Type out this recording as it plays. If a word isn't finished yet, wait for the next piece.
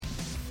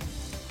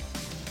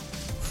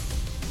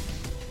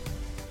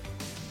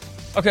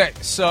Okay,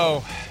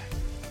 so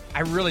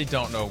I really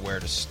don't know where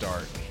to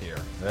start here.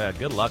 Yeah,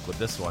 good luck with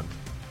this one.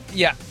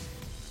 Yeah.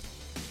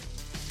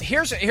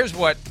 Here's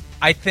what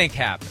I think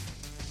happened.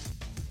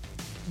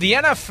 The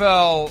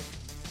NFL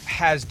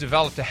has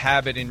developed a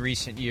habit in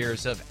recent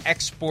years of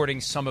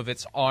exporting some of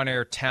its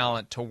on-air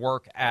talent to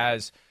work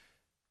as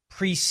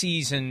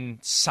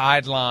preseason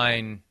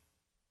sideline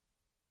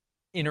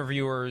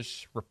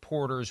interviewers,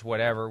 reporters,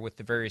 whatever, with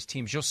the various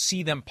teams. You'll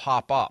see them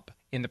pop up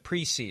in the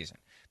preseason.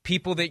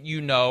 People that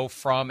you know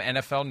from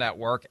NFL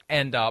Network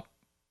end up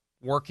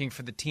working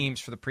for the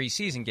teams for the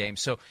preseason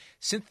games. So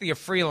Cynthia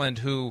Freeland,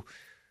 who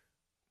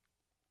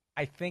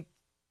I think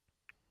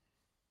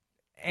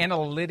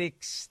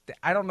analytics,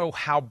 I don't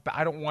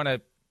want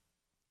to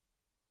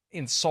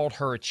insult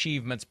her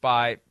achievements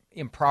by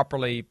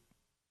improperly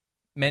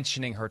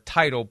mentioning her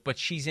title, but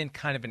she's in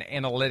kind of an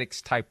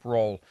analytics type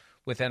role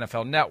with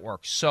NFL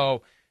Network.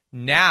 So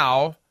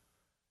now,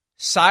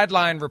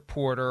 sideline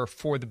reporter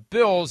for the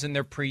Bills in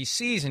their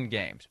preseason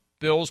games.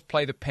 Bills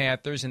play the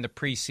Panthers in the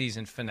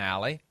preseason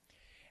finale.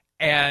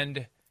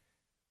 And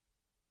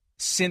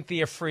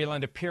Cynthia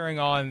Freeland appearing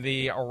on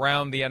the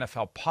Around the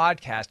NFL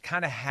podcast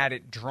kind of had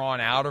it drawn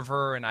out of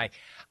her. And I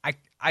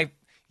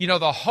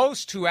the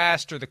host who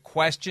asked her the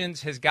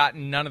questions has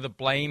gotten none of the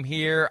blame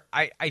here.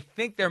 I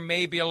think there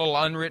may be a little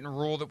unwritten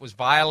rule that was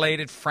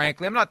violated,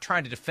 frankly. I'm not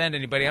trying to defend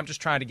anybody. I'm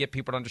just trying to get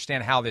people to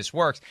understand how this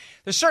works.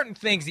 There's certain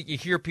things that you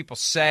hear people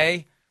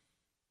say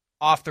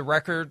off the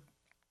record,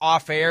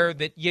 off air,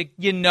 that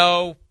you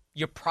know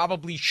you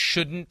probably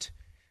shouldn't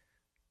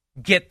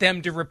get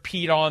them to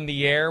repeat on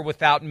the air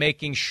without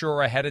making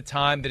sure ahead of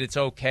time that it's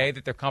okay,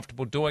 that they're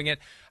comfortable doing it.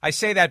 I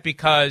say that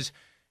because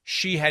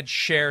she had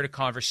shared a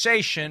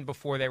conversation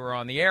before they were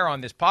on the air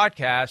on this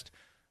podcast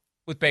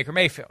with Baker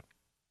Mayfield.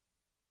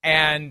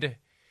 And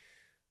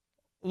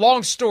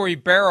long story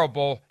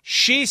bearable,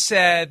 she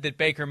said that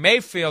Baker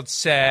Mayfield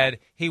said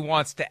he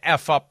wants to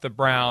F up the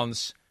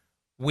Browns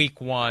week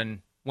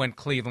 1 when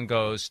Cleveland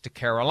goes to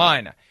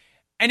Carolina.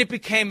 And it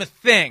became a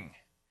thing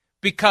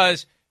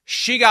because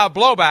she got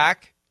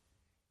blowback,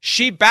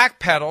 she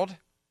backpedaled,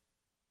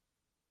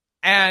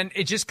 and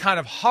it just kind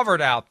of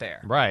hovered out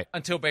there. Right.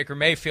 Until Baker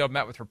Mayfield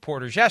met with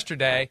reporters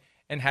yesterday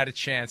and had a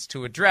chance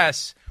to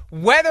address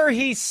whether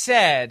he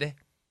said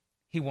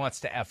he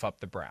wants to F up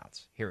the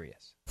Browns. Here he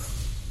is.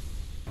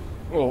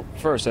 Well,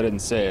 first, I didn't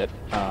say it.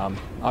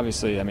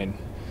 Obviously,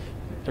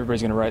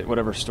 everybody's going to write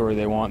whatever story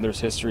they want. There's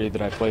history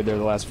that I played there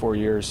the last 4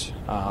 years.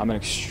 I'm an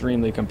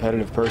extremely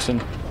competitive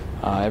person.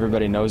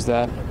 Everybody knows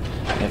that.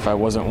 If I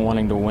wasn't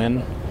wanting to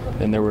win,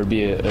 then there would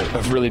be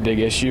a really big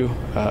issue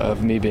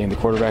of me being the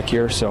quarterback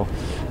here. So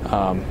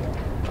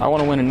I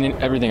want to win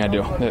in everything I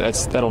do.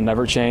 That'll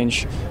never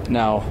change.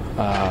 Now,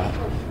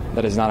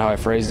 that is not how I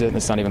phrased it.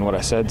 That's not even what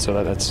I said, so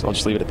I'll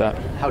just leave it at that.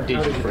 How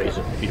did you phrase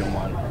it, if you don't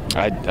mind?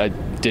 I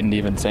didn't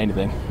even say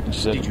anything.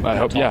 Did you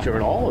talk to her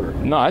at all? Or?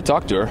 No, I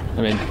talked to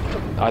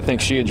her. I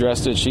think she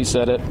addressed it. She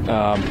said it.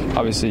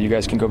 Obviously, you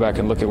guys can go back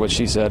and look at what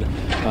she said.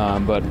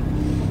 But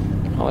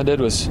all I did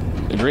was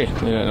agree.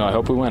 I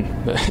hope we win.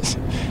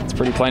 It's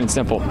pretty plain and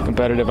simple.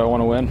 Competitive, I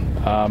want to win.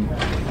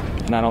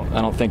 And I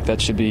don't think that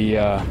should be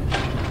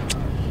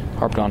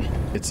harped on.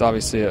 It's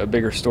obviously a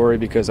bigger story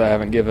because I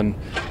haven't given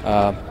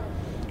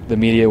the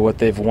media what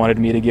they've wanted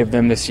me to give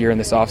them this year in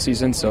this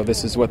offseason. So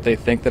this is what they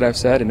think that I've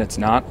said, and it's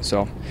not.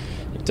 So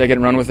take it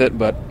and run with it.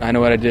 But I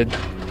know what I did,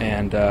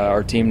 and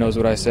our team knows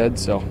what I said.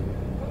 So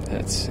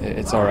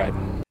it's all right.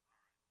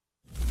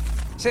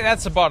 See,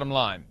 that's the bottom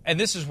line. And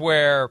this is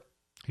where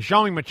he's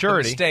showing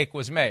maturity. The mistake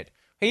was made.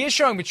 He is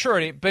showing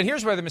maturity, but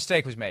here's where the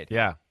mistake was made.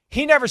 Yeah.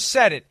 He never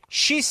said it.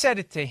 She said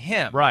it to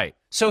him. Right.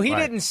 So he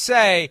didn't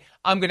say,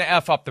 I'm going to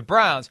F up the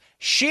Browns.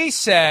 She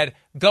said,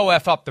 go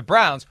F up the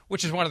Browns,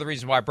 which is one of the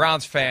reasons why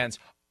Browns fans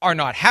are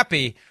not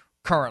happy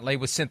currently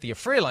with Cynthia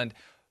Freeland.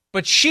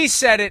 But she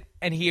said it,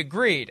 and he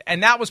agreed.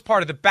 And that was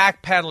part of the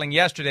backpedaling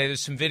yesterday.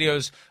 There's some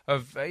videos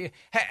of,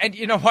 and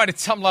you know what, at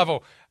some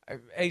level,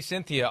 hey,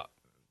 Cynthia,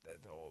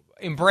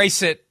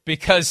 embrace it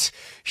because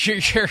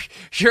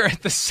you're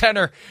at the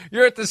center.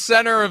 You're at the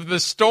center of the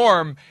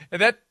storm.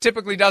 And that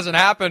typically doesn't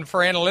happen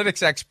for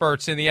analytics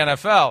experts in the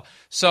NFL.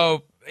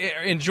 So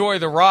enjoy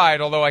the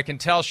ride, although I can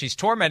tell she's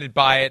tormented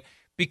by it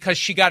because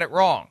she got it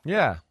wrong.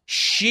 Yeah.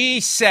 She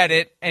said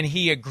it, and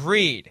he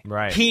agreed.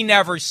 Right. He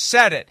never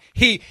said it.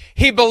 He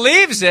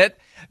believes it.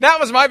 That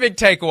was my big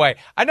takeaway.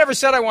 I never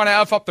said I want to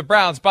F up the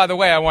Browns. By the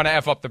way, I want to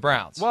F up the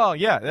Browns. Well,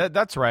 yeah,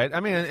 that's right. I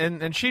mean,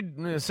 and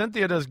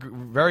Cynthia does a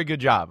very good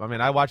job. I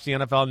mean, I watch the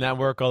NFL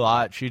Network a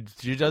lot. She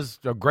does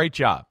a great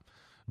job.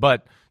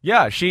 But,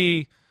 yeah,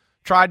 she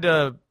tried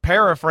to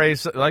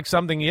paraphrase like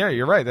something, yeah,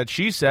 you're right, that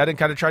she said and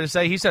kind of tried to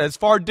say he said. It's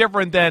far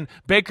different than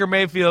Baker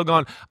Mayfield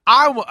going,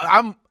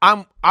 I'm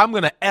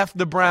going to F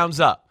the Browns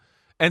up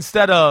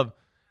instead of,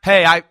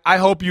 hey, I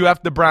hope you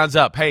F the Browns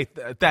up. Hey,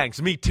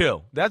 thanks. Me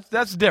too.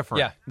 That's different.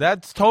 Yeah.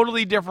 That's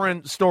totally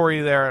different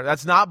story there.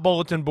 That's not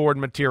bulletin board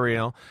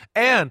material.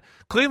 And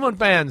Cleveland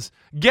fans,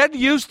 get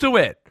used to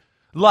it.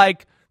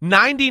 Like,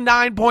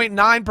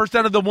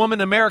 99.9% of the women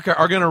in America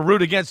are going to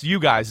root against you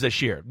guys this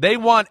year. They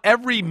want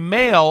every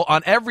male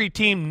on every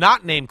team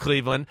not named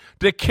Cleveland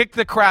to kick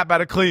the crap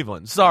out of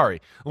Cleveland. Sorry.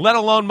 Let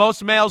alone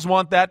most males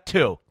want that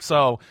too.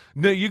 So,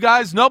 you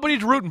guys,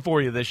 nobody's rooting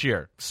for you this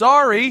year.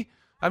 Sorry.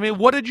 I mean,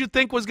 what did you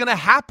think was going to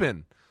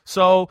happen?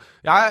 So,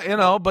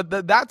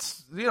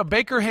 that's,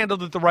 Baker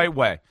handled it the right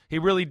way. He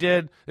really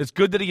did. It's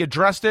good that he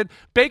addressed it.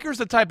 Baker's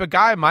the type of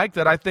guy, Mike,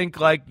 that I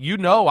think, I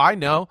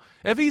know.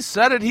 If he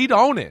said it, he'd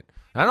own it.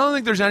 I don't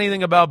think there's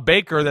anything about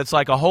Baker that's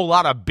like a whole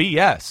lot of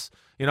BS.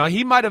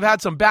 He might have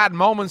had some bad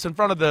moments in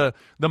front of the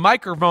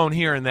microphone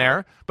here and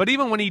there, but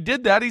even when he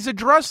did that, he's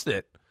addressed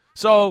it.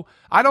 So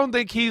I don't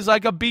think he's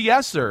like a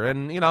BSer,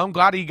 and I'm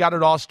glad he got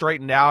it all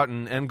straightened out,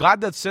 and glad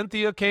that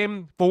Cynthia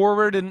came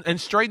forward and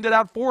straightened it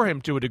out for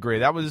him to a degree.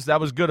 That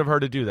was good of her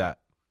to do that.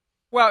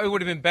 Well, it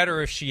would have been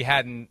better if she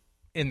hadn't,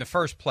 in the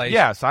first place,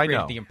 yes, I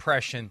know, the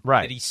impression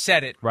right. that he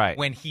said it right.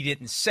 when he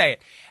didn't say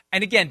it.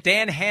 And again,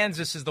 Dan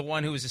Hanzus is the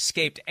one who has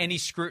escaped any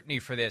scrutiny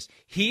for this.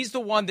 He's the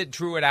one that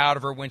drew it out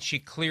of her when she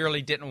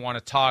clearly didn't want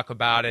to talk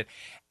about it.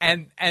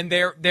 And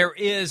there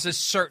is a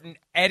certain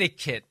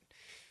etiquette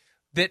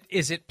that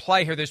is at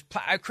play here.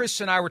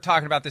 Chris and I were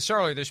talking about this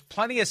earlier. There's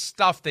plenty of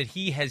stuff that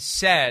he has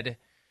said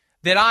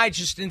that I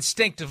just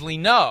instinctively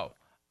know.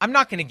 I'm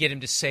not going to get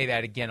him to say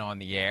that again on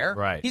the air.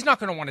 Right. He's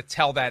not going to want to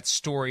tell that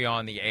story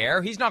on the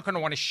air. He's not going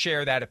to want to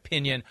share that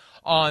opinion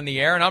on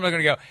the air. And I'm not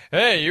going to go,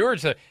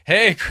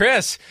 hey,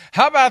 Chris,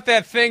 how about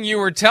that thing you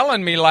were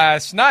telling me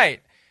last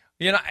night?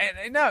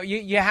 No,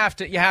 you have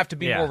to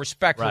be more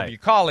respectful of your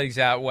colleagues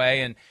that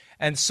way.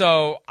 And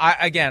so,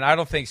 I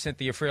don't think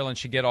Cynthia Freeland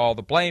should get all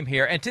the blame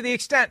here. And to the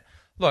extent,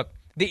 look,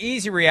 the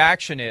easy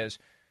reaction is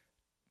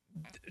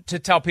to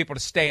tell people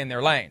to stay in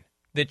their lane,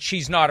 that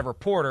she's not a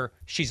reporter,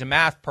 she's a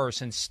math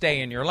person, stay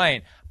in your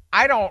lane.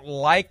 I don't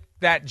like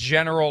that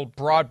general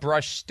broad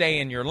brush stay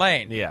in your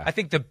lane. Yeah. I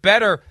think the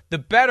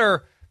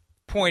better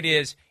point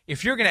is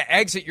if you're going to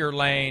exit your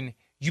lane,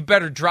 you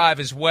better drive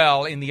as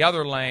well in the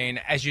other lane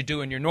as you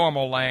do in your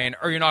normal lane,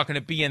 or you're not going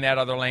to be in that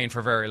other lane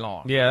for very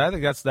long. Yeah, I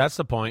think that's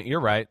the point. You're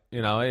right.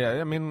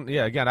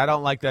 Again, I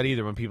don't like that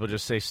either when people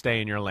just say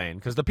stay in your lane,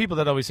 because the people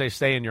that always say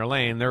stay in your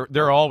lane,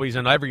 they're always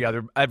in every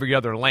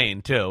other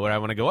lane too. Where I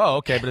want to go,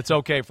 okay, but it's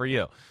okay for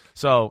you.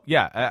 So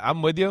yeah,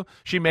 I'm with you.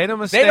 She made a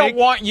mistake. They don't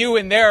want you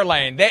in their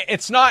lane.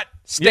 It's not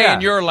stay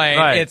in your lane.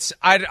 Right. It's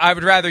I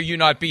would rather you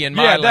not be in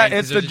my lane.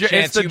 It's the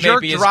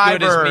jerk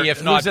driver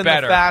who's in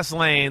the fast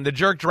lane. The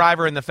jerk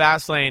driver in the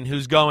fast lane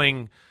who's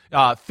going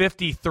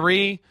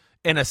 53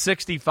 in a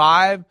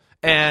 65,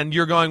 and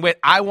you're going, wait,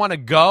 I want to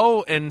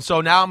go, and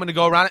so now I'm going to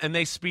go around, and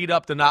they speed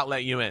up to not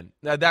let you in.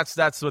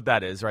 That's what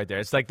that is right there.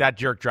 It's like that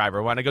jerk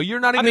driver want to go.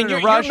 You're not even in a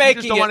rush. You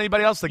just don't want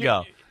anybody else to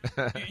go.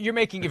 You're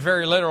making it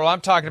very literal. I'm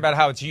talking about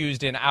how it's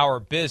used in our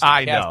business.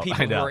 I know. Have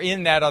people who are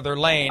in that other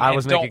lane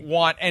don't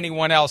want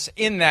anyone else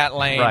in that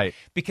lane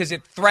because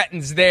it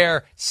threatens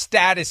their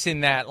status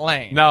in that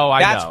lane.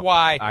 That's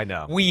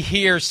why we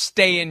hear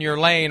stay in your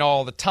lane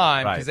all the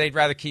time, because they'd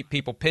rather keep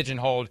people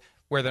pigeonholed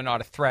where they're not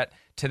a threat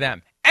to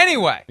them.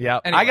 Anyway,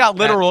 I got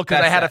literal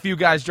because I had a few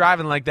guys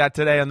driving like that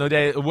today on the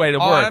way to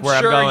work.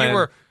 I'm sure you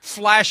were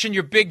flashing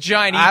your big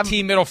giant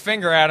ET middle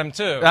finger at him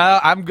too.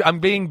 I'm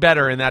being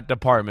better in that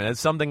department. It's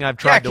something I've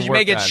tried to work on. You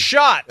may get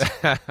shot.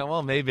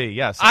 Well, maybe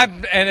yes.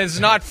 And it's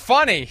not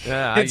funny.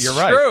 It's you're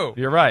true. Right.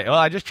 You're right. Well,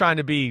 I'm just trying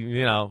to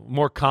be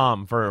more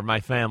calm for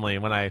my family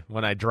when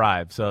I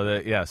drive. So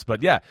that, yes,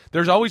 but yeah,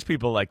 there's always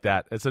people like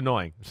that. It's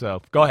annoying.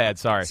 So go ahead.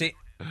 Sorry. See,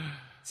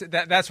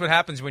 that's what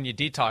happens when you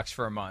detox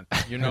for a month.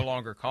 You're no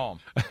longer calm.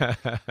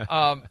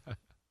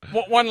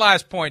 One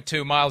last point,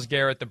 too. Myles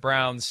Garrett, the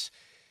Browns'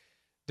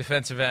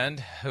 defensive end,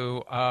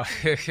 who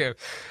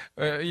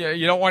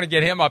you don't want to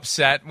get him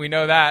upset. We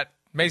know that.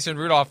 Mason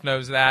Rudolph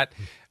knows that.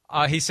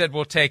 He said,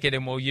 we'll take it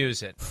and we'll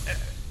use it.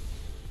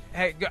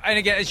 Hey, and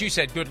again, as you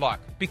said, good luck,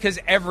 because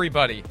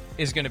everybody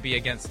is going to be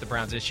against the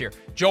Browns this year.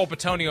 Joel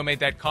Bitonio made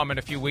that comment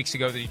a few weeks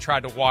ago that he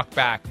tried to walk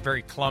back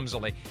very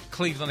clumsily.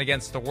 Cleveland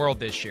against the world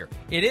this year.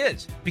 It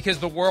is, because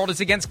the world is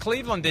against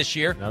Cleveland this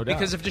year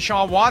because of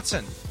Deshaun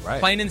Watson.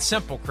 Right. Plain and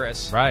simple,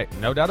 Chris. Right.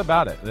 No doubt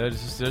about it.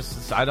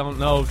 I don't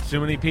know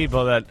too many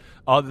people that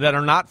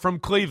are not from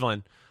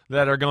Cleveland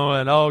that are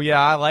going, oh,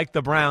 yeah, I like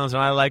the Browns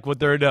and I like what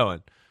they're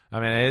doing. I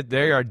mean,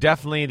 they are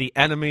definitely the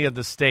enemy of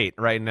the state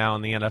right now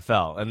in the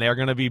NFL, and they're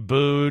going to be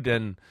booed,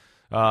 and,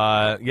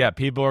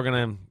 people are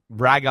going to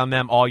rag on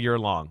them all year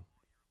long.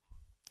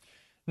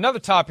 Another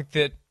topic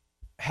that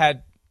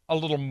had a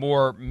little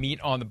more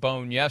meat on the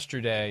bone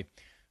yesterday,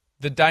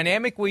 the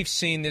dynamic we've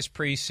seen this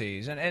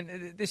preseason,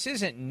 and this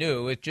isn't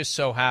new. It just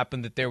so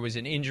happened that there was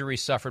an injury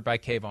suffered by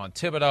Kayvon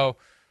Thibodeau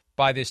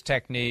by this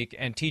technique,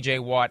 and T.J.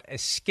 Watt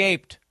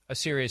escaped a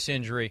serious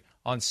injury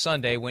on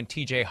Sunday when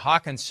T.J.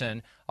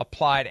 Hawkinson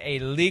applied a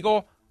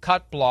legal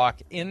cut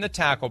block in the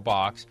tackle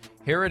box.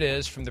 Here it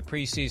is from the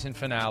preseason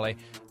finale.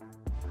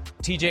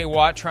 T.J.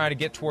 Watt trying to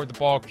get toward the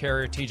ball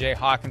carrier. T.J.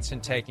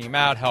 Hawkinson taking him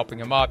out, helping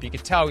him up. You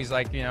could tell he's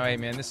like, hey,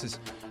 man, this is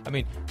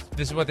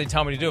what they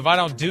tell me to do. If I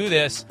don't do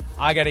this,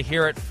 I got to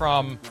hear it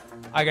from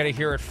I got to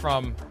hear it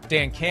from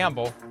Dan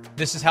Campbell.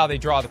 This is how they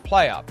draw the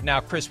play up.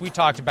 Now, Chris, we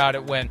talked about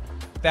it when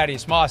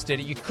Thaddeus Moss did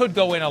it. You could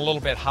go in a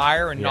little bit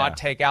higher and not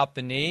take out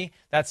the knee.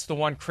 That's the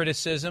one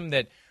criticism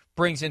that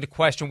brings into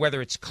question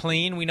whether it's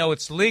clean. We know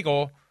it's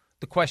legal.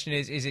 The question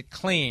is it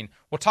clean?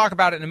 We'll talk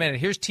about it in a minute.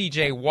 Here's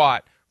TJ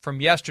Watt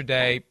from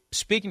yesterday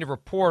speaking to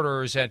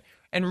reporters and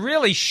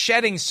really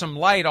shedding some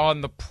light on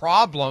the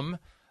problem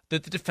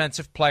that the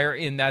defensive player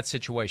in that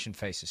situation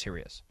faces. Here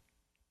he is.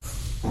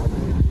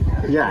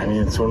 Yeah, I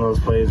mean, it's one of those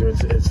plays where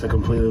it's a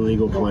completely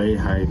legal play.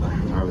 I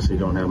obviously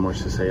don't have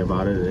much to say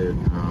about it.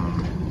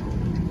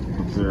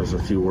 There's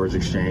a few words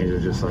exchanged. It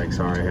was just like,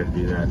 sorry, I had to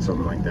do that,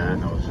 something like that.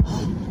 And I was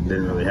just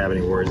didn't really have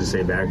any words to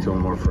say back to him,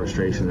 more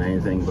frustration than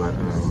anything. But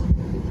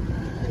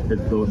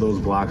those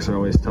blocks are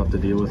always tough to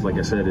deal with. Like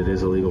I said, it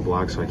is a legal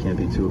block, so I can't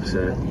be too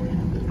upset.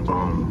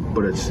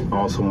 But it's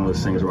also one of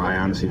those things where I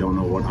honestly don't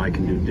know what I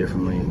can do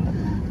differently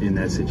in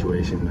that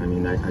situation. I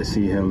mean, I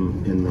see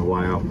him in the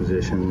Y-out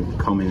position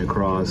coming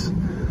across.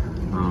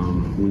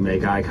 We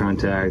make eye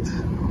contact.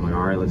 I'm like,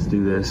 all right, let's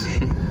do this.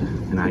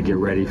 And I get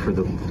ready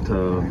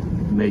to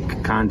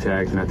make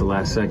contact, and at the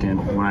last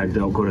second, when I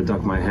don't go to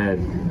duck my head,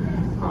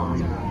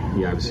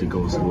 he obviously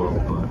goes low.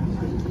 But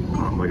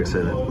like I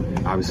said,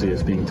 obviously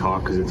it's being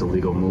taught because it's a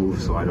legal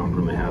move, so I don't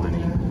really have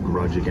any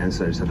grudge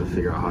against it. I just have to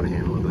figure out how to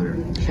handle it better.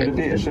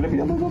 Should it be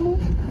a legal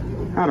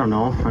move? I don't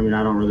know. I mean,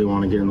 I don't really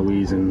want to get in the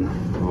weeds and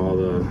all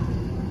the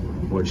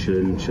what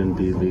should and shouldn't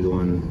be legal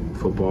in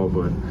football,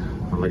 but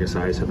like I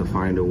said, I just have to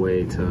find a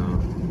way to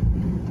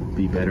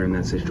be better in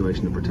that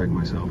situation to protect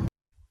myself.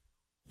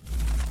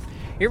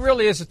 It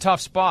really is a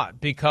tough spot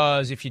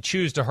because if you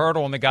choose to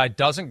hurdle and the guy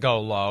doesn't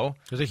go low,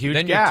 there's a huge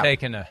then gap. You're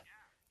taking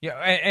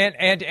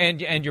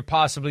and you're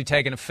possibly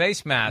taking a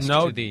face mask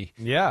to the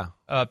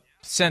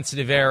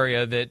sensitive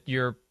area that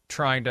you're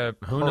trying to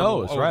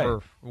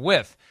over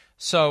with.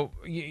 So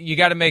you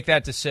got to make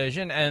that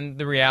decision, and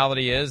the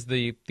reality is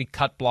the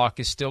cut block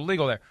is still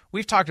legal there.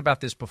 We've talked about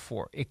this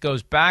before. It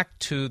goes back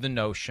to the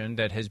notion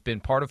that has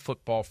been part of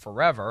football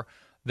forever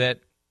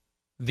that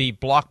the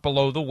block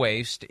below the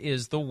waist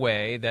is the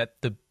way that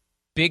the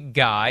big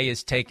guy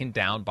is taken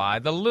down by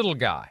the little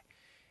guy.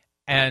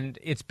 And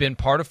it's been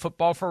part of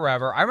football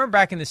forever. I remember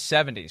back in the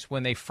 70s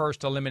when they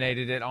first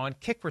eliminated it on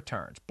kick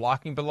returns,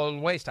 blocking below the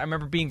waist. I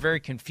remember being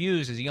very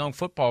confused as a young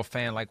football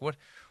fan, like, wait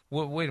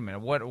a minute,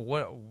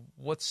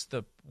 what's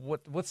the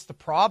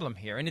problem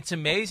here? And it's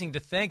amazing to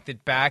think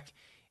that back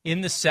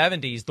in the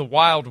 70s, the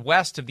Wild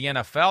West of the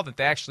NFL, that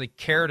they actually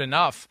cared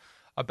enough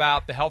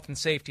about the health and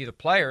safety of the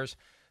players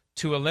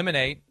to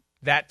eliminate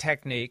that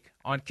technique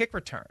on kick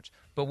returns.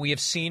 But we have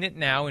seen it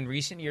now in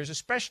recent years,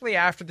 especially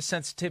after the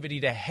sensitivity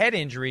to head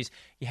injuries.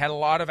 You had a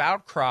lot of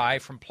outcry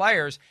from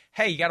players,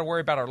 hey, you got to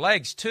worry about our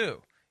legs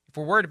too. If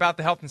we're worried about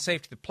the health and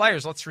safety of the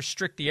players, let's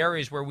restrict the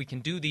areas where we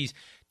can do these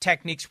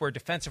techniques where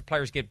defensive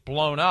players get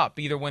blown up,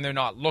 either when they're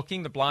not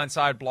looking, the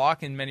blindside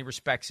block in many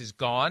respects is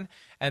gone,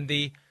 and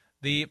the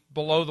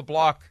below the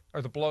block,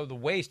 or the below the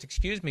waist,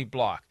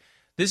 block.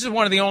 This is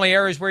one of the only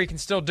areas where you can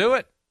still do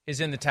it, is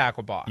in the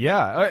tackle box.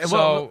 Yeah.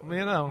 So,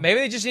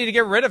 maybe they just need to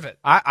get rid of it.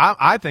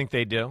 I think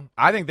they do.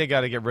 I think they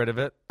got to get rid of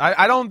it.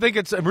 I don't think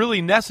it's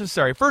really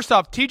necessary. First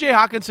off, T.J.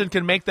 Hockenson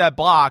can make that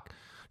block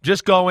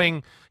just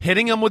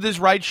hitting him with his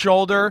right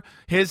shoulder.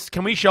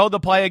 Can we show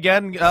the play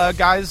again,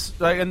 guys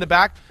in the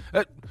back?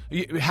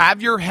 You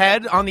have your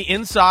head on the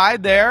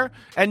inside there,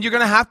 and you're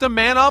going to have to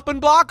man up and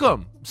block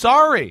him.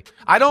 Sorry.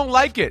 I don't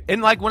like it.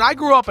 And, when I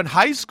grew up in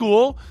high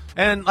school,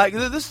 and,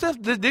 this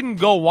stuff didn't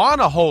go on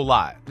a whole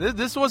lot. It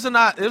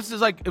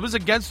was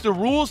against the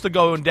rules to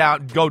go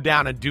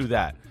down and do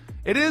that.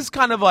 It is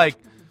kind of like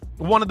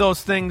one of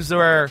those things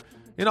where,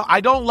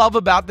 I don't love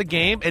about the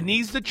game. It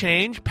needs to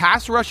change.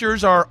 Pass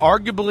rushers are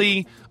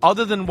arguably,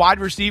 other than wide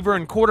receiver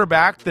and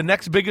quarterback, the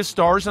next biggest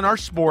stars in our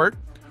sport.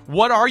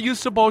 What are you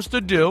supposed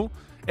to do?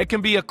 It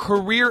can be a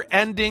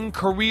career-ending,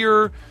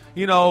 career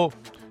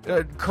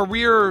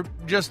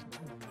just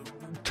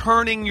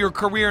turning your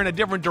career in a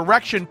different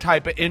direction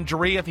type of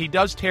injury if he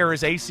does tear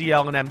his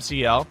ACL and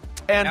MCL.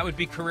 And that would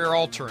be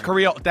career-altering.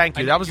 Thank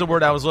you. That was the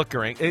word I was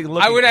looking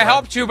I would have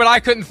helped you, but I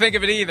couldn't think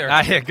of it either.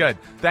 Yeah, good.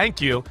 Thank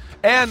you.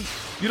 And,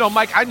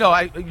 Mike, I know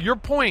your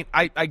point.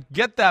 I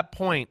get that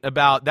point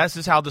about this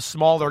is how the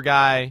smaller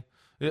guy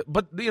 –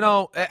 but,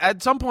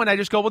 at some point I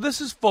just go, well,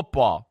 this is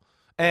football.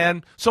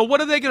 And so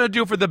what are they going to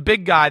do for the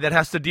big guy that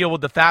has to deal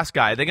with the fast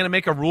guy? Are they going to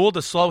make a rule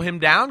to slow him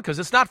down? Because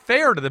it's not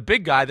fair to the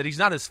big guy that he's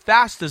not as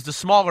fast as the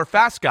smaller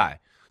fast guy.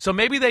 So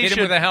maybe they should hit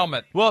him with a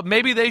helmet. Well,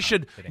 maybe they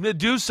should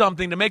do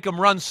something to make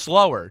him run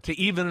slower to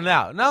even it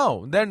out.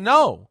 No.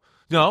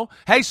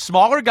 Hey,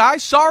 smaller guy,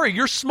 sorry,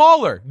 you're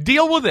smaller.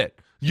 Deal with it.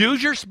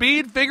 Use your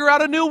speed. Figure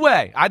out a new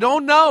way. I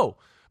don't know.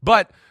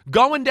 But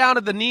going down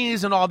at the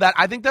knees and all that,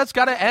 I think that's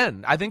got to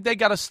end. I think they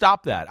got to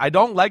stop that. I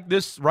don't like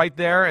this right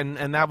there,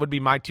 and that would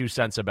be my 2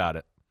 cents about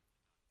it.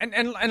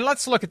 And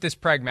let's look at this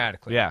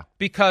pragmatically. Yeah.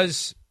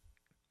 Because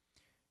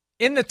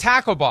in the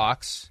tackle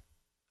box,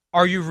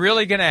 are you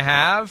really going to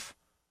have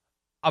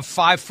a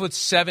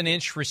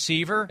 5'7"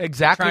 receiver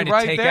Exactly trying to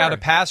right take there. out a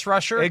pass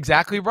rusher.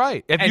 Exactly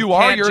right. If And you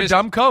are, can't you're a just-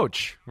 dumb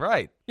coach.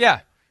 Right.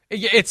 Yeah,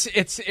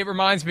 it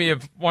reminds me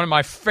of one of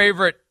my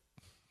favorite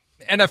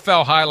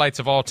NFL highlights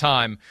of all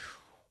time.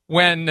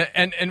 When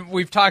and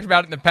we've talked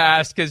about it in the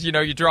past because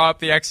you draw up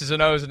the X's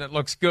and O's and it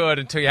looks good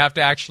until you have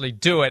to actually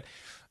do it.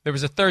 There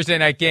was a Thursday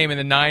night game in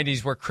the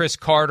 90s where Chris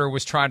Carter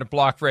was trying to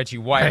block Reggie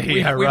White.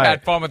 We've right.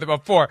 had fun with it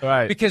before.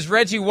 Right. Because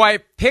Reggie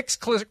White picks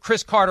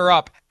Chris Carter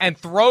up and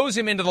throws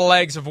him into the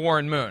legs of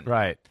Warren Moon.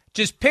 Right.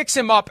 Just picks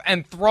him up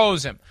and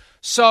throws him.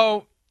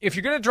 So if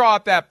you're going to draw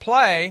up that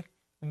play,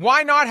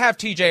 why not have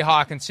TJ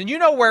Hawkinson? You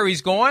know where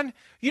he's going.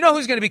 You know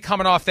who's going to be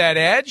coming off that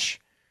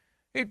edge.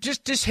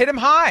 Just hit him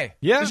high.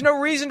 Yeah. There's no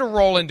reason to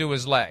roll into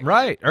his leg.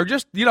 Right. Or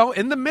just,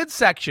 in the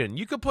midsection.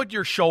 You could put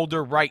your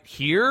shoulder right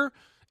here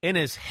in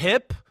his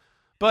hip,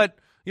 but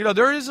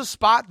there is a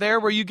spot there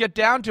where you get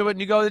down to it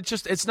and you go,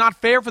 it's not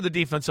fair for the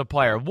defensive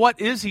player.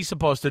 What is he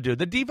supposed to do?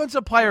 The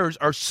defensive players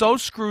are so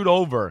screwed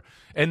over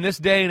in this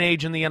day and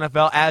age in the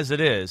NFL as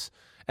it is.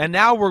 And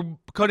now we're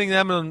putting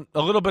them in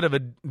a little bit of a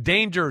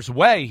dangerous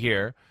way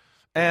here.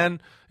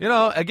 And,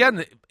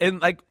 again, in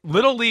like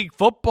Little League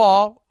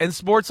football and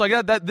sports like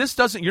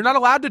that, you're not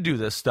allowed to do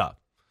this stuff.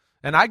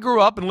 And I grew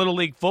up in Little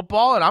League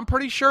football, and I'm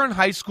pretty sure in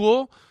high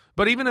school,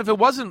 but even if it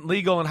wasn't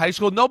legal in high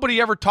school,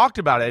 nobody ever talked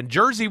about it. In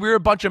Jersey, we were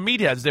a bunch of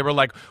meatheads. They were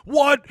like,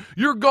 "What?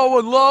 You're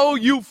going low,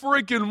 you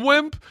freaking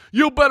wimp.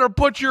 You better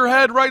put your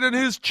head right in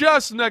his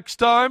chest next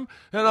time."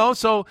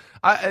 So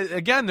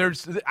I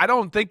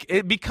don't think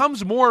it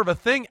becomes more of a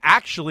thing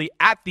actually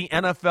at the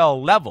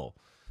NFL level.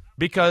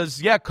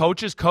 Because,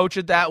 coaches coach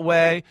it that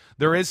way.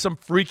 There is some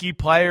freaky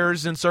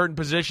players in certain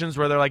positions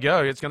where they're like,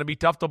 it's going to be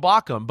tough to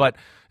block them. But,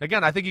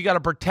 again, I think you got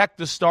to protect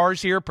the stars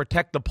here,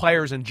 protect the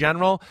players in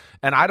general.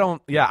 And I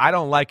don't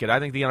like it. I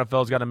think the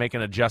NFL's got to make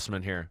an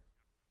adjustment here.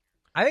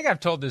 I think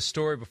I've told this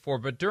story before,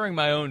 but during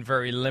my own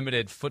very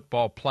limited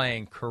football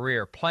playing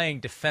career, playing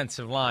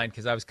defensive line,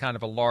 because I was kind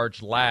of a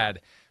large lad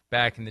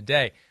back in the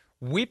day,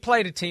 we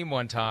played a team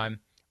one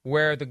time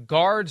where the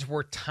guards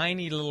were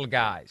tiny little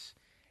guys.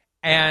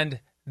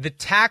 And the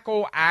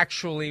tackle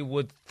actually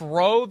would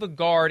throw the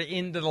guard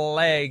into the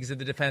legs of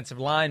the defensive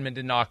lineman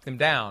to knock them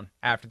down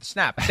after the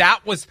snap.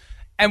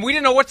 And we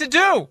didn't know what to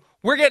do.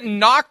 We're getting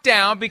knocked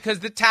down because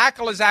the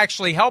tackle is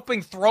actually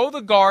helping throw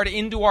the guard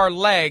into our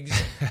legs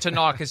to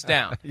knock us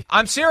down.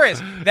 I'm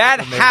serious. That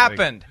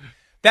happened.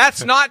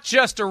 That's not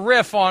just a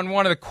riff on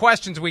one of the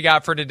questions we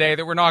got for today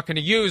that we're not going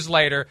to use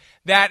later.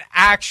 That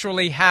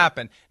actually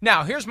happened.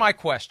 Now, here's my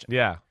question.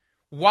 Yeah.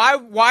 Why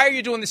are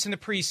you doing this in the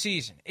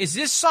preseason? Is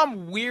this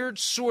some weird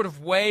sort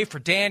of way for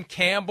Dan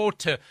Campbell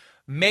to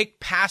make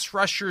pass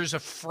rushers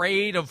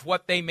afraid of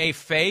what they may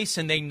face,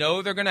 and they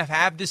know they're going to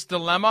have this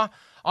dilemma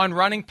on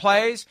running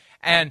plays,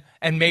 and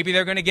maybe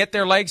they're going to get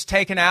their legs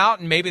taken out,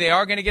 and maybe they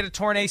are going to get a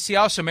torn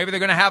ACL, so maybe they're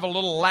going to have a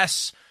little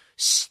less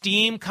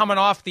steam coming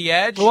off the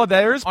edge? Well,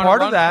 there is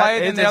part of that.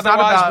 Than they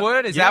otherwise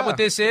would? Is that what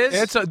this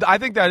is? I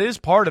think that is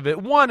part of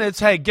it. One, it's,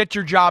 hey, get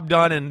your job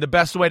done, and the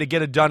best way to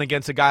get it done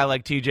against a guy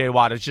like T.J.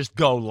 Watt is just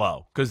go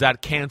low, because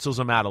that cancels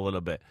him out a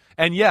little bit.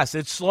 And, yes,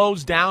 it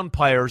slows down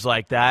players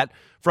like that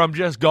from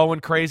just going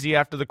crazy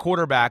after the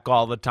quarterback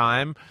all the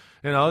time.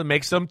 It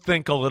makes them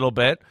think a little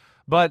bit.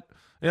 But,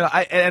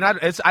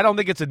 I don't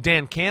think it's a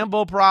Dan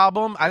Campbell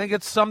problem. I think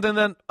it's something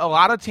that a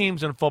lot of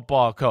teams in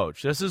football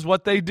coach. This is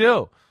what they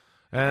do.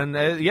 And,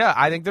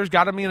 I think there's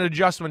got to be an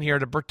adjustment here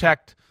to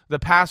protect the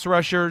pass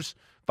rushers,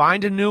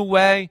 find a new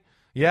way.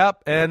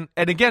 Yep. And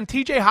again,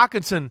 T.J.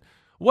 Hawkinson,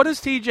 what is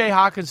T.J.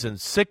 Hawkinson,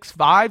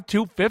 6'5",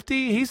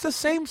 250? He's the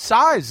same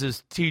size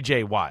as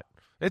T.J. Watt.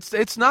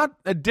 It's not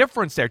a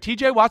difference there.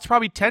 T.J. Watt's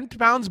probably 10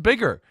 pounds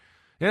bigger.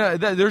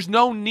 There's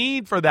no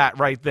need for that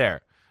right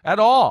there at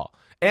all.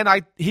 And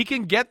he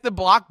can get the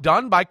block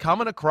done by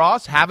coming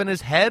across, having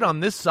his head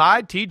on this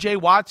side. T.J.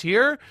 Watt's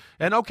here,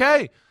 and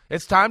okay,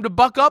 it's time to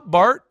buck up,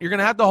 Bart. You're going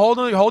to have to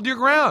hold your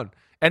ground.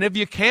 And if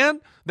you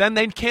can, then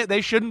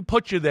they shouldn't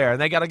put you there,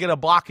 and they got to get a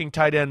blocking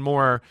tight end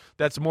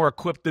that's more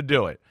equipped to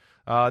do it.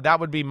 That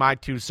would be my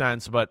 2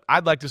 cents, but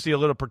I'd like to see a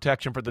little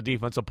protection for the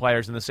defensive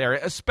players in this area,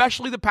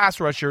 especially the pass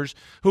rushers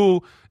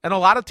who, and a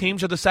lot of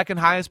teams, are the second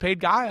highest paid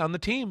guy on the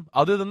team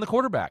other than the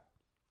quarterback.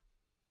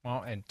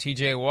 Well, and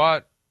T.J.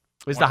 Watt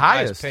is the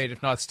highest paid,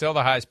 if not still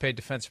the highest paid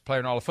defensive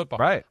player in all of football.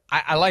 Right.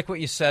 I like what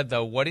you said,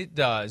 though, what it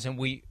does, and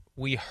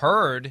we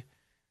heard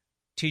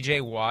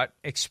T.J. Watt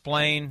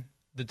explain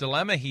the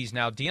dilemma he's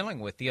now dealing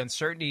with, the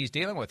uncertainty he's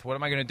dealing with. What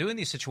am I going to do in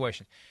these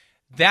situations?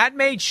 That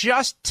may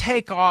just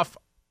take off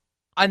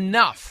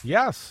enough,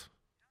 yes,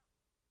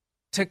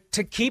 to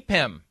keep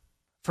him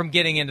from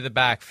getting into the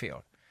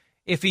backfield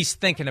if he's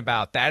thinking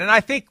about that. And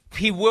I think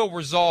he will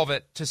resolve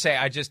it to say,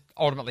 I just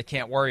ultimately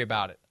can't worry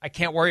about it. I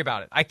can't worry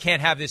about it. I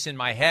can't have this in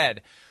my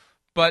head.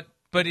 But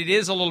it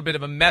is a little bit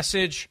of a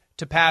message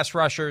to pass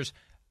rushers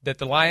that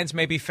the Lions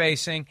may be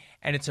facing,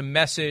 and it's a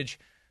message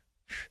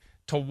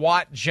to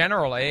Watt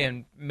generally,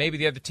 and maybe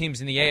the other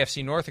teams in the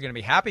AFC North are going to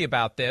be happy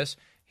about this.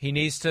 He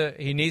needs to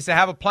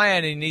have a plan,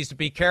 and he needs to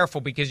be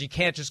careful, because you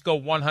can't just go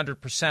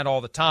 100%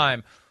 all the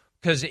time.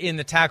 because in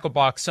the tackle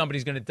box,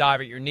 somebody's going to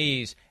dive at your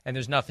knees, and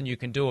there's nothing you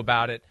can do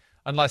about it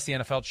unless the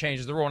NFL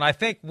changes the rule. And I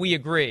think we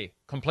agree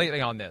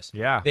completely on this.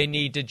 Yeah. They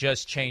need to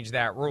just change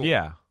that rule.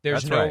 Yeah,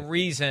 There's that's no right.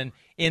 reason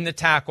in the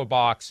tackle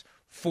box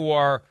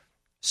for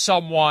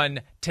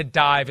someone to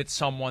dive at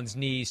someone's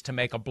knees to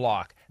make a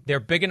block. They're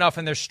big enough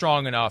and they're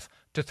strong enough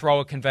to throw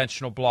a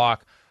conventional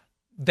block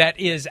that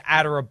is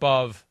at or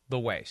above the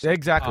waist.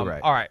 Exactly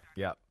right. All right.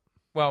 Yep.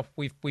 Well,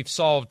 we've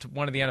solved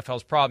one of the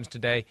NFL's problems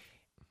today.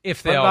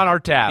 If Put it they'll on our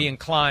tab. be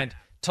inclined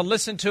to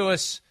listen to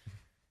us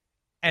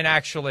and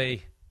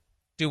actually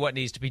do what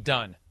needs to be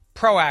done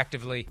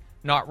proactively,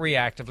 not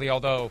reactively,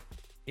 although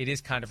it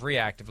is kind of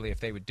reactively if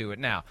they would do it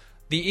now.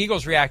 The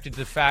Eagles reacted to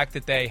the fact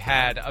that they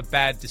had a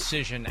bad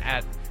decision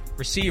at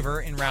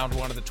receiver in round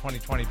 1 of the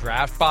 2020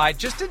 draft by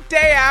just a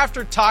day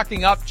after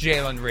talking up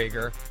Jalen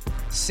Reagor,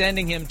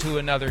 sending him to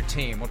another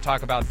team. We'll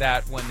talk about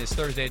that when this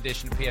Thursday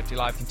edition of PFT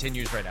Live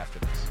continues right after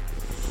this.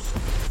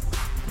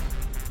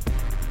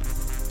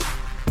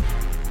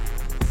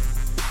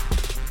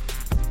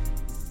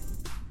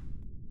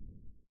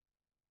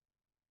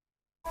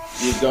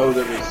 You go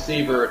the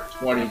receiver at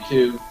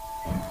 22,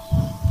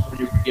 or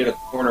you can get a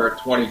corner at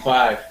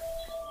 25.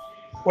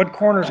 What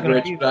corner's going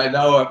Rich, to be? but I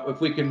know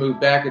if we can move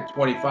back at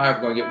 25,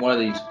 we're going to get one of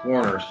these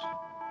corners.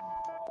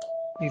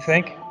 You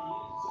think?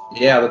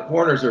 Yeah, the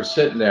corners are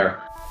sitting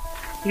there.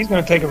 He's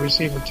going to take a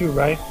receiver too,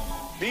 right?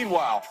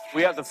 Meanwhile,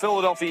 we have the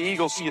Philadelphia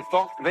Eagles. You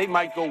thought they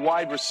might go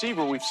wide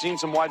receiver. We've seen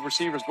some wide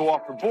receivers go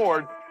off the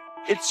board.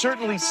 It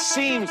certainly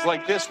seems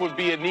like this would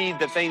be a need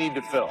that they need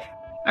to fill.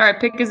 All right,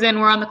 pick is in.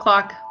 We're on the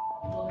clock.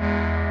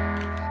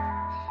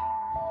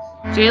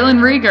 Jalen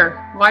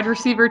Reagor, wide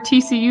receiver,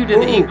 TCU to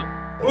the Eagles.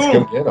 Let's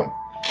go get him.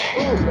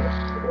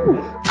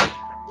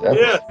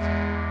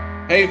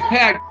 Yeah. Hey,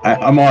 Pat.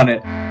 I'm on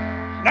it.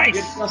 Nice.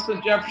 Get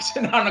Justin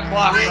Jefferson on the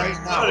clock right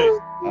now.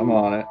 I'm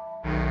on it.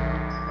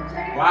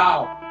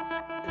 Wow.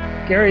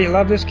 Gary, you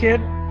love this kid?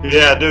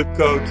 Yeah, I do,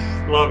 Coach.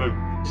 Love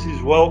him.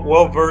 He's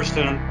well versed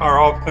in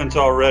our offense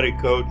already,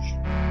 Coach.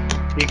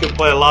 He can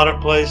play a lot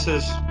of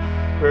places.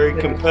 Very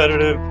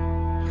competitive.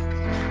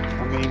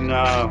 I mean,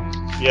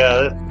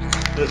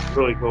 this is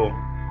really cool.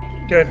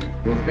 Good.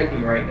 We're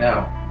picking right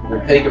now.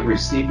 We'll take a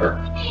receiver.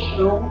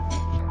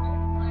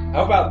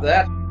 How about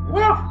that?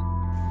 Well,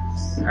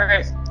 All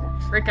right,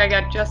 Rick, I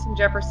got Justin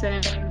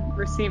Jefferson,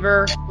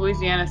 receiver,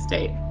 Louisiana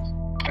State.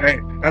 Hey,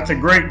 that's a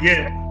great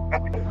get.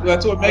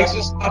 that's what makes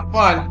this not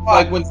fun.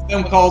 Like when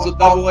Tim calls a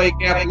double-A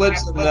gap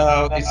blitz and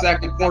the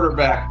second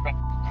quarterback.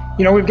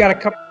 You know, we've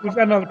got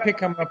another pick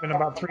coming up in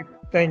about 3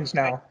 things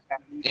now.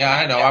 Yeah,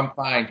 I know. I'm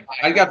fine.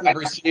 I got the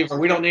receiver.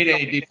 We don't need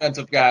any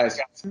defensive guys.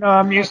 No,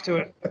 I'm used to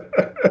it.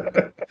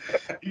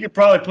 You could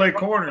probably play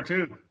corner,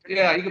 too.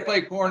 Yeah, you can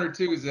play corner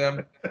too,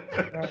 Zim.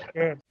 That's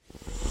good.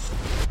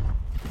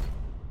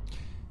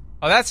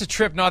 Oh, that's a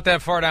trip not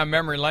that far down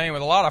memory lane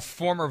with a lot of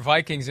former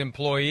Vikings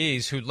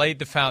employees who laid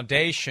the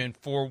foundation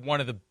for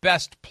one of the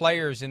best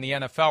players in the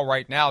NFL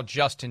right now,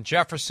 Justin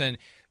Jefferson,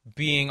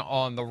 being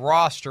on the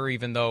roster,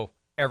 even though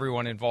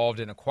everyone involved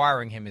in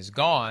acquiring him is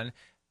gone.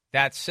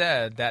 That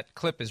said, that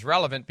clip is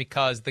relevant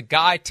because the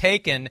guy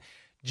taken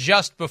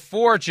just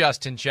before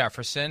Justin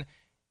Jefferson,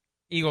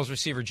 Eagles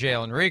receiver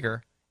Jalen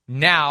Reagor,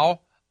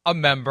 now a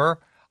member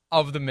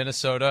of the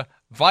Minnesota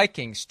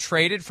Vikings,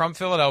 traded from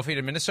Philadelphia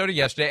to Minnesota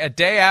yesterday, a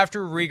day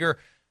after Reagor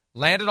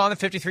landed on the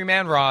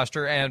 53-man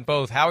roster, and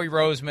both Howie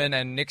Roseman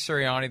and Nick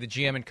Sirianni, the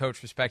GM and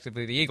coach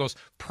respectively, the Eagles,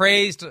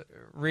 praised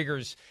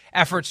Reagor's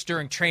efforts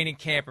during training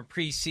camp and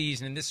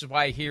preseason, and this is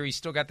why here he's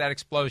still got that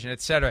explosion,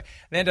 etc.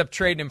 They end up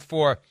trading him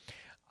for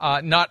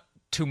not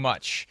too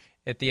much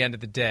at the end of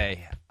the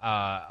day.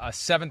 A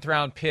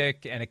 7th-round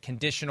pick and a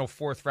conditional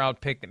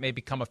 4th-round pick that may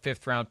become a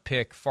 5th-round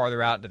pick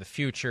farther out into the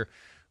future.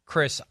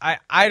 Chris,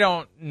 I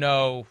don't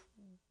know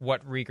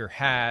what Reagor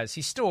has.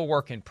 He's still a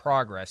work in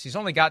progress. He's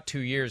only got 2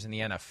 years in the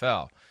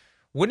NFL.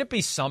 Wouldn't it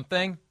be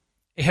something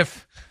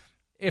if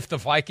the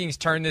Vikings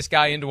turn this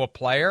guy into a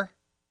player?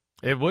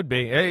 It would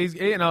be.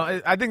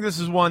 I think this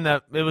is one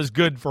that it was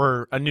good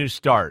for a new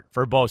start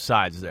for both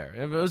sides there.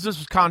 This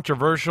was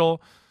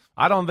controversial.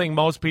 I don't think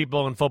most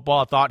people in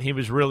football thought he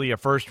was really a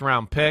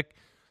first-round pick.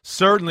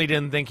 Certainly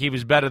didn't think he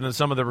was better than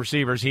some of the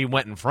receivers he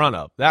went in front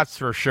of. That's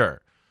for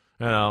sure.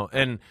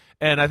 And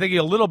I think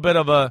a little bit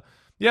of a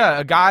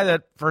guy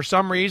that for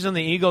some reason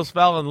the Eagles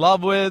fell in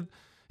love with.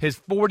 His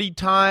 40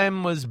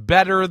 time was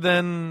better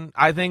than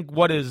I think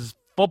what his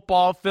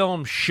football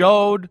film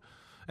showed.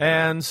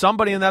 And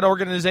somebody in that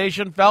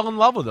organization fell in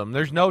love with him.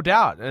 There's no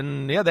doubt.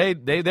 And, yeah,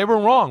 they were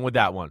wrong with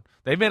that one.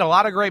 They've made a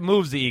lot of great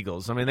moves, the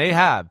Eagles. I mean, they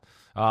have.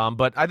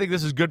 But I think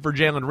this is good for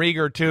Jalen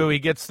Reagor, too. He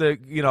gets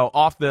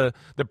off the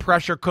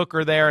pressure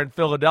cooker there in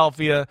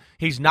Philadelphia.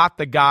 He's not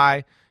the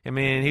guy. I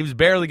mean, he was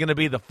barely going to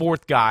be the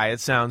 4th guy, it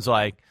sounds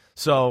like.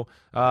 So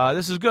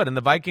this is good. And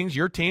the Vikings,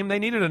 your team, they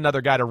needed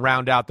another guy to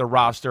round out the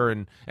roster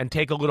and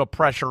take a little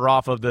pressure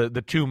off of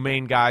the 2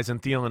 main guys in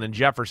Thielen and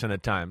Jefferson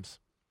at times.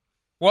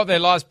 Well, they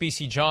lost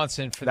B.C.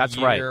 Johnson for the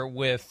year right.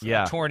 with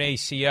a torn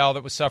ACL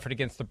that was suffered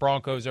against the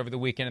Broncos over the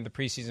weekend in the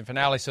preseason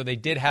finale. So they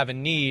did have a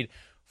need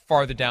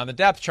farther down the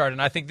depth chart.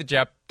 And I think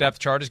the depth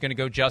chart is going to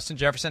go Justin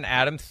Jefferson,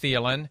 Adam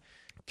Thielen,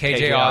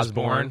 KJ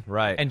Osborne,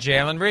 right, and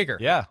Jalen Reagor.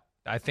 Yeah.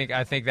 I think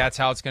that's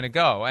how it's going to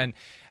go. And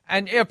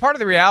part of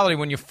the reality,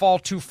 when you fall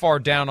too far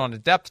down on the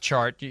depth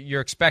chart,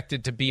 you're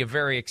expected to be a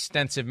very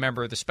extensive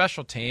member of the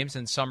special teams,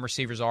 and some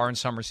receivers are and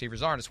some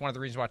receivers aren't. It's one of the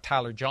reasons why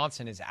Tyler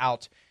Johnson is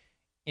out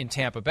in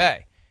Tampa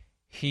Bay.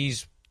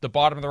 He's the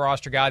bottom of the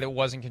roster guy that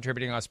wasn't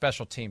contributing on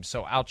special teams,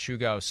 so out you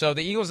go. So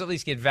the Eagles at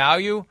least get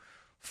value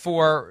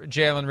for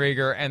Jalen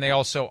Reagor, and they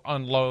also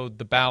unload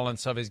the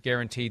balance of his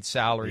guaranteed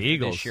salary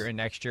for this year and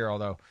next year.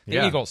 Although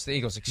the Eagles,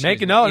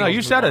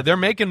 you said it. They're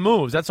making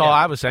moves. That's all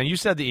I was saying. You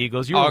said the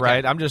Eagles. You were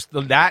right. I'm just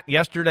that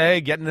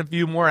yesterday, getting a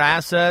few more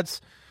assets.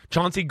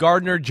 Chauncey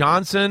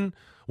Gardner-Johnson,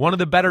 one of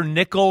the better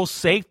nickel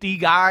safety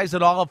guys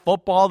in all of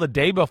football the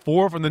day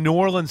before from the New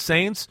Orleans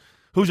Saints,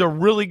 who's a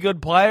really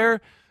good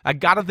player. I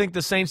got to think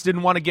the Saints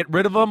didn't want to get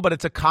rid of him, but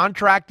it's a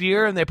contract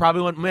year, and they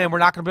probably went, man, we're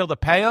not going to be able to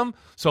pay him,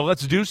 so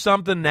let's do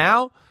something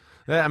now.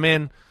 I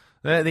mean,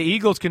 the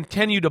Eagles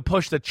continue to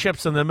push the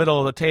chips in the middle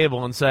of the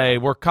table and say,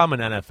 we're coming,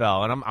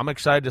 NFL, and I'm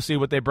excited to see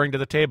what they bring to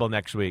the table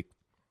next week.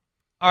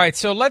 All right,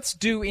 so let's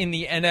do in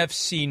the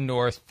NFC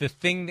North the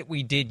thing that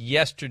we did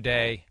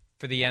yesterday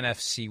for the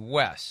NFC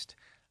West.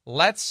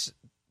 Let's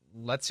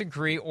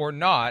agree or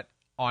not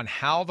on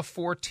how the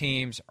four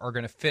teams are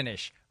going to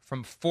finish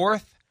from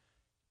fourth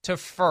to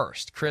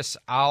first. Chris,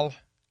 I'll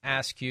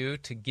ask you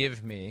to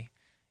give me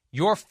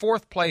your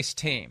fourth-place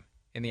team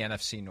in the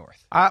NFC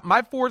North.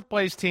 My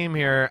fourth-place team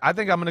here, I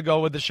think I'm going to go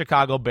with the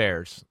Chicago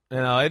Bears. You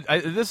know,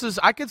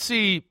 I could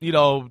see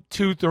 2,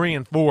 3,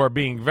 and 4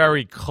 being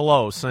very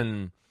close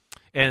and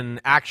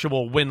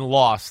actual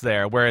win-loss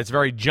there, where it's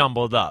very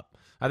jumbled up.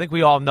 I think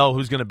we all know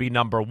who's going to be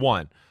number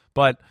one,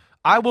 but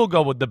I will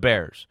go with the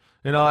Bears.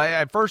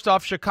 First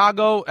off,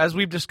 Chicago, as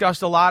we've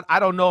discussed a lot, I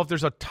don't know if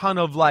there's a ton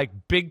of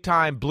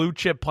big-time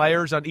blue-chip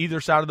players on either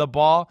side of the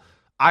ball.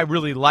 I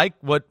really like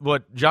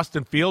what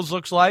Justin Fields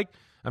looks like.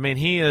 I mean,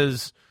 he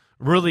is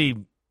really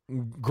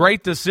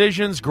great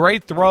decisions,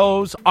 great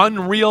throws,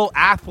 unreal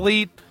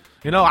athlete.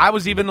 I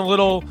was even a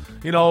little,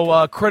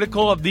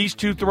 critical of these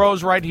two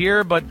throws right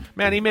here, but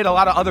man, he made a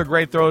lot of other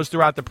great throws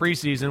throughout the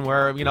preseason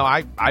where,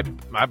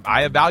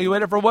 I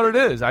evaluate it for what it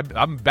is.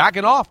 I'm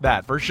backing off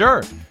that for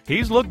sure.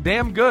 He's looked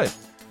damn good.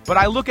 But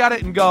I look at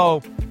it and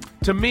go,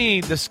 to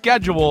me, the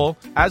schedule,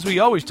 as we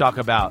always talk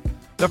about,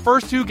 the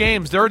first two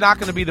games, they're not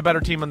going to be the better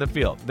team on the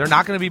field. They're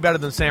not going to be better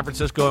than San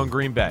Francisco and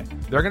Green Bay.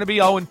 They're going to be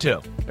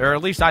 0-2, or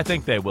at least I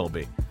think they will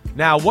be.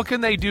 Now, what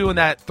can they do in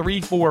that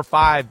 3, 4,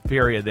 5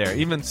 period there,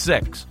 even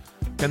 6?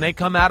 Can they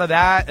come out of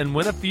that and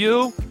win a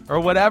few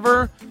or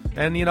whatever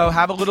and,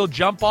 have a little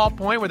jump-off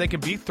point where they can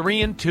be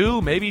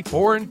 3-2, maybe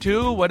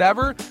 4-2,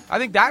 whatever? I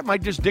think that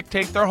might just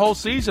dictate their whole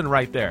season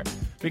right there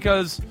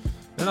because,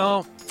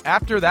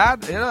 after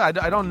that,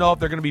 I don't know if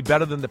they're going to be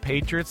better than the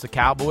Patriots, the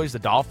Cowboys, the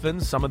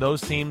Dolphins, some of those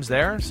teams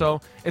there.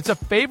 So it's a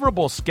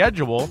favorable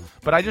schedule,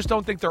 but I just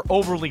don't think they're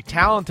overly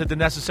talented to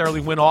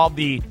necessarily win all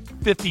the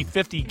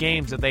 50-50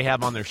 games that they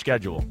have on their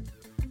schedule.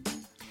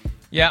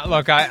 Yeah,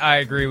 look, I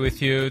agree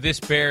with you.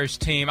 This Bears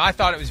team, I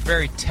thought it was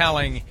very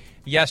telling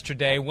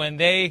yesterday when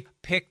they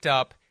picked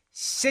up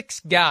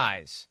 6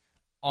 guys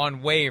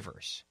on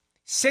waivers.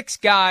 6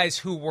 guys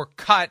who were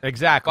cut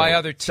by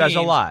other teams says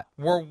a lot.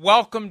 Were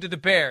welcome to the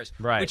Bears,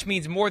 right. Which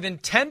means more than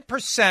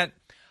 10%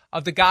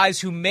 of the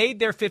guys who made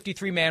their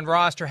 53-man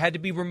roster had to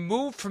be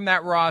removed from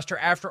that roster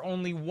after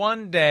only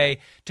one day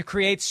to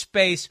create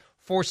space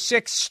for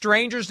 6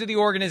 strangers to the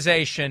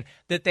organization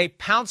that they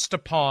pounced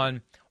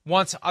upon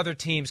once other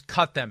teams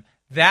cut them.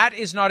 That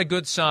is not a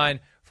good sign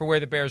for where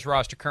the Bears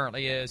roster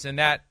currently is, and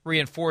that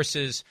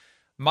reinforces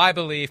my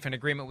belief and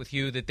agreement with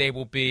you that they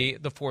will be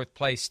the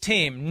fourth-place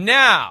team.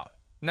 Now,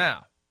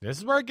 this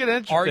is where it gets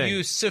interesting. Are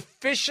you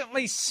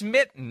sufficiently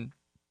smitten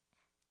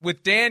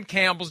with Dan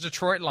Campbell's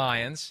Detroit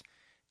Lions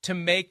to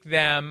make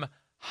them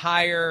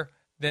higher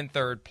than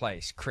third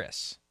place?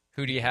 Chris,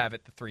 who do you have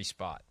at the 3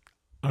 spot?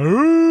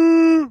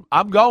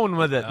 I'm going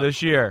with it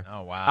this year.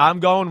 Oh, wow. I'm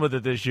going with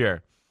it this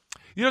year.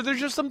 There's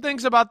just some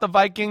things about the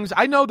Vikings.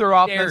 I know their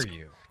offense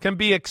can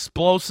be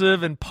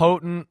explosive and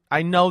potent.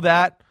 I know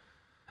that.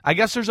 I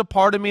guess there's a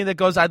part of me that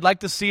goes, I'd like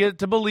to see it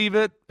to believe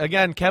it.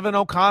 Again, Kevin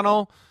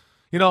O'Connell,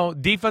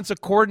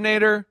 defensive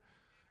coordinator.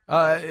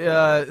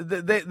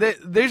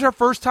 These are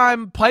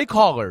first-time play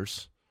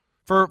callers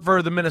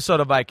for the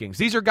Minnesota Vikings.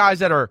 These are guys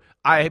that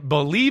I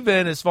believe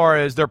in as far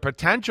as their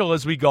potential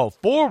as we go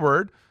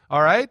forward,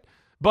 all right?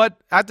 But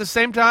at the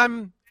same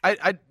time,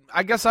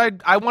 I guess I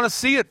want to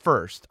see it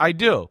first. I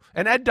do.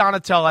 And Ed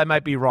Donatel, I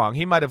might be wrong.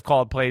 He might have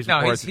called plays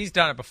before. No, he's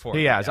done it before.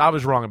 He has. Yeah. I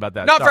was wrong about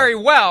that. Not Sorry. very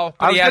well,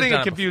 but I was he has getting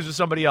done it confused with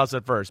somebody else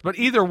at first. But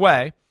either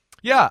way,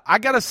 yeah, I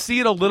got to see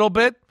it a little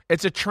bit.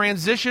 It's a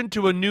transition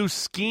to a new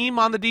scheme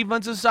on the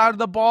defensive side of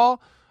the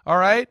ball, all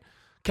right?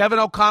 Kevin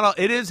O'Connell,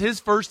 it is his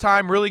first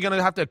time really going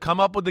to have to come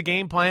up with the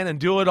game plan and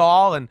do it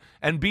all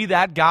and be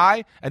that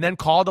guy and then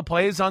call the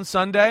plays on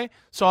Sunday.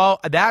 So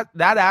that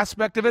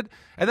aspect of it.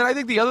 And then I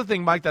think the other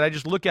thing, Mike, that I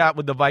just look at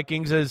with the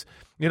Vikings is,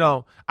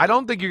 I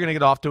don't think you're going to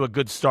get off to a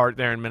good start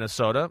there in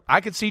Minnesota.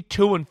 I could see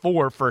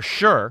 2-4 for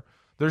sure.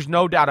 There's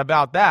no doubt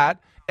about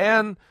that.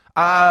 And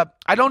I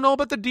don't know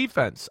about the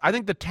defense. I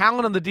think the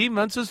talent on the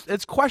defense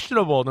it's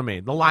questionable to me.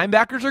 The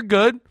linebackers are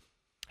good.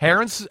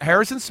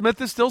 Harrison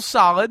Smith is still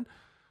solid.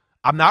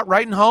 I'm not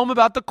writing home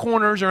about the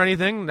corners or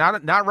anything.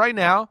 Not right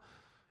now.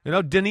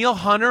 Danielle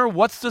Hunter,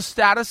 what's the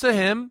status of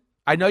him?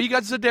 I know you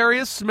got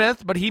Zadarius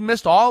Smith, but he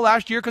missed all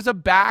last year because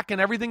of back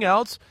and everything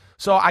else.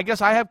 So I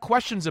guess I have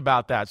questions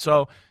about that.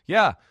 So,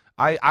 yeah,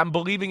 I'm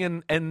believing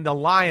in the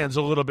Lions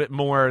a little bit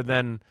more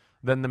than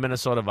the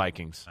Minnesota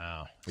Vikings.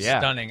 Wow. Yeah.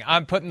 Stunning.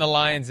 I'm putting the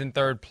Lions in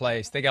third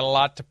place. They got a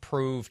lot to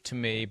prove to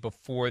me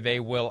before they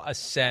will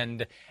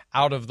ascend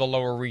out of the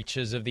lower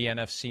reaches of the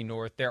NFC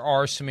North. There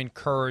are some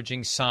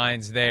encouraging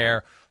signs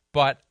there,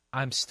 but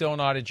I'm still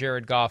not a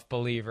Jared Goff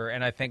believer,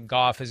 and I think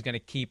Goff is going to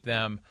keep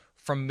them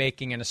from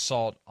making an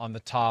assault on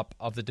the top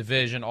of the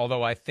division,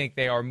 although I think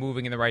they are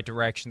moving in the right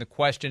direction. The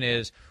question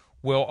is,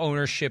 will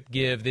ownership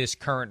give this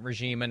current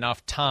regime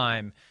enough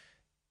time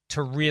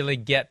to really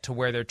get to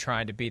where they're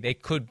trying to be? They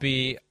could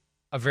be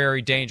a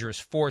very dangerous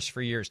force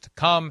for years to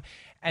come,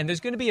 and there's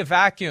going to be a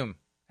vacuum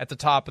at the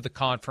top of the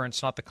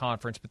conference, not the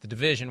conference, but the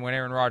division, when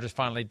Aaron Rodgers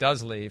finally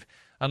does leave,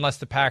 unless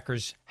the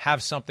Packers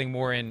have something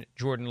more in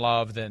Jordan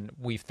Love than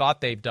we've thought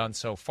they've done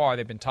so far.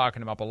 They've been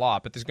talking him up a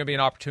lot, but there's going to be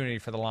an opportunity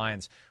for the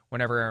Lions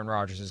whenever Aaron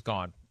Rodgers is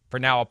gone. For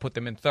now, I'll put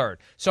them in third.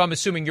 So I'm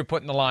assuming you're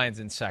putting the Lions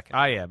in second.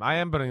 I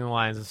am putting the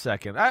Lions in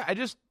second. I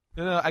just,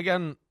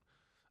 again,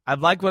 I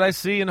like what I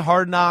see in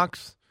Hard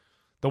Knocks.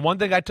 The one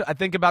thing I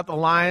think about the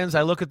Lions,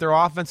 I look at their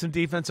offense and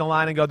defensive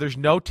line and go, there's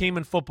no team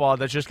in football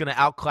that's just going to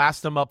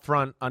outclass them up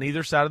front on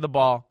either side of the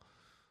ball.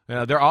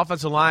 Their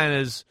offensive line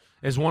is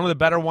one of the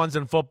better ones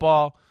in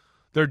football.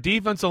 Their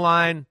defensive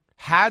line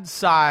had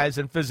size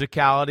and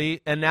physicality,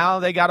 and now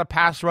they got a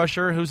pass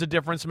rusher who's a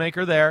difference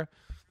maker there.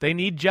 They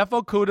need Jeff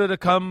Okudah to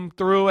come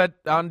through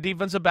on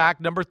defensive back,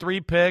 number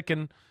 3 pick,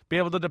 and be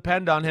able to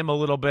depend on him a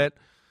little bit.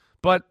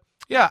 But,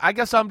 yeah, I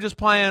guess I'm just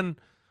playing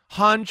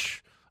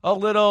hunch a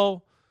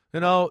little.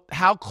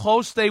 How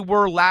close they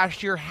were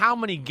last year, how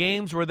many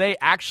games where they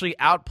actually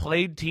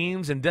outplayed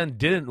teams and then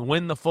didn't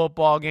win the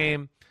football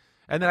game.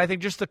 And then I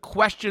think just the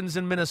questions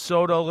in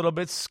Minnesota a little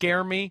bit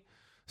scare me.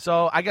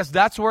 So I guess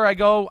that's where I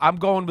go. I'm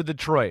going with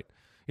Detroit.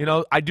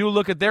 I do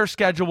look at their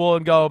schedule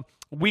and go,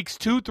 weeks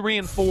 2, 3,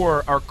 and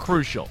 4 are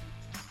crucial.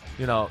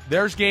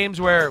 There's games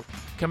where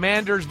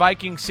Commanders,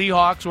 Vikings,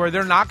 Seahawks, where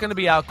they're not going to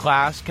be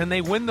outclassed. Can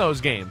they win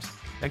those games?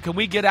 And can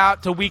we get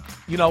out to week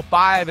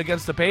 5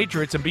 against the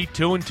Patriots and beat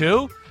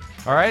 2-2?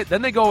 All right,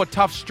 then they go a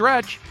tough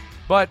stretch,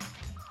 but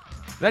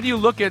then you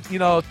look at,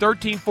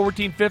 13,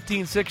 14,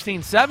 15,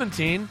 16,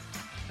 17,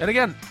 and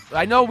again,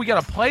 I know we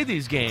got to play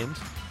these games,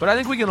 but I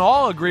think we can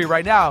all agree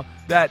right now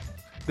that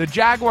the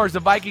Jaguars, the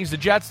Vikings, the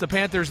Jets, the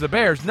Panthers, the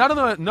Bears,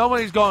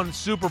 nobody's going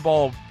Super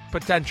Bowl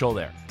potential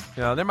there.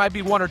 There might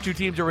be 1 or 2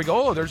 teams where we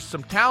go, there's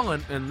some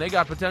talent, and they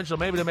got potential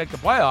maybe to make the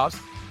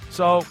playoffs.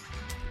 So,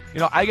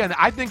 again,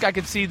 I think I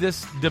could see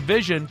this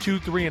division 2,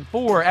 3, and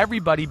 4,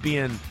 everybody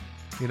being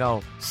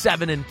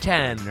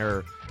 7-10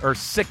 or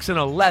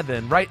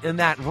 6-11, right in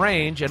that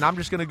range, and I'm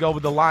just going to go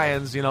with the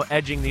Lions,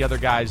 edging the other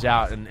guys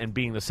out and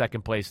being the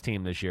second place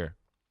team this year.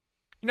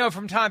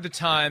 From time to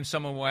time,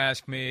 someone will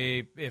ask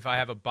me if I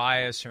have a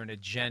bias or an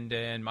agenda,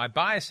 and my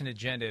bias and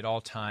agenda at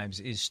all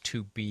times is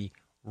to be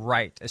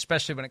right,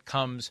 especially when it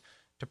comes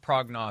to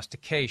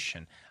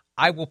prognostication.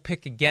 I will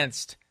pick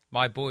against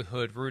my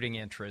boyhood rooting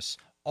interests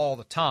all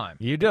the time.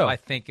 You do. I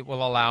think it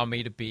will allow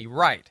me to be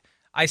right.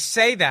 I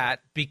say that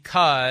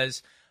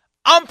because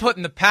I'm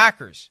putting the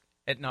Packers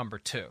at number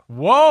 2.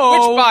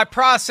 Whoa! Which by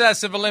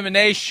process of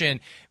elimination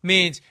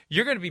means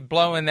you're going to be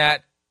blowing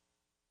that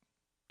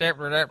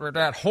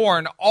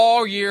horn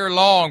all year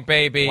long,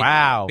 baby.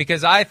 Wow.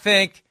 Because I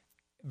think,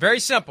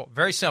 very simple.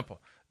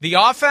 The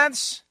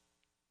offense,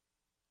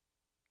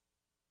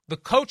 the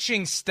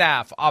coaching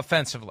staff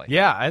offensively.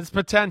 Yeah, it's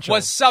potential.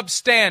 Was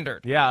substandard.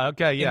 Yeah,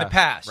 okay, yeah. In the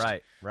past.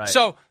 Right.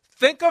 So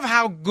think of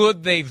how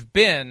good they've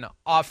been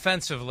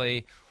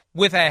offensively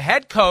with a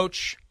head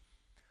coach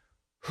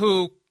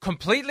who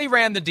completely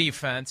ran the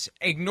defense,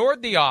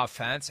 ignored the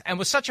offense, and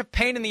was such a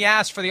pain in the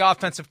ass for the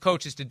offensive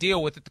coaches to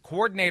deal with that the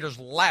coordinators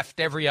left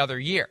every other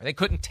year. They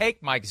couldn't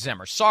take Mike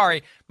Zimmer.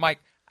 Sorry, Mike,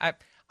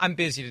 I'm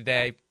busy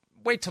today.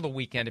 Wait till the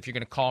weekend if you're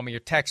going to call me or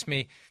text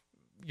me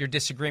your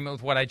disagreement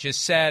with what I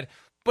just said.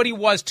 But he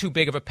was too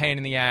big of a pain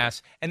in the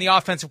ass, and the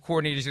offensive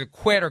coordinators either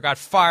quit or got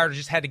fired or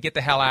just had to get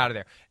the hell out of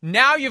there.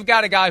 Now you've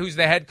got a guy who's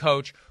the head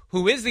coach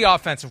who is the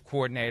offensive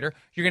coordinator.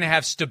 You're going to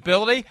have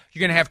stability.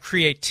 You're going to have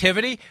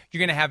creativity. You're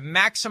going to have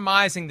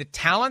maximizing the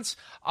talents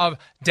of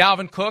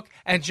Dalvin Cook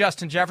and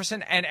Justin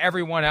Jefferson and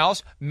everyone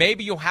else.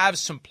 Maybe you'll have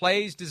some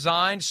plays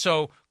designed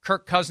so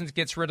Kirk Cousins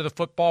gets rid of the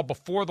football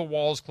before the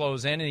walls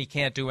close in and he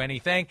can't do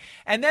anything.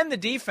 And then the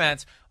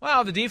defense,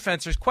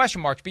 there's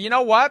question marks. But you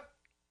know what?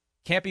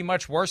 Can't be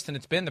much worse than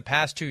it's been the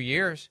past 2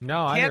 years.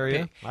 No, I hear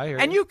you.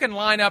 And you can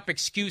line up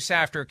excuse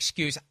after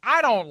excuse.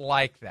 I don't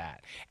like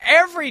that.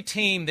 Every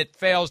team that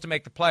fails to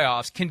make the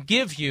playoffs can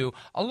give you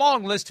a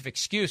long list of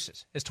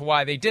excuses as to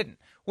why they didn't.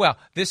 Well,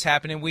 this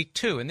happened in week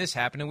 2, and this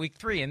happened in week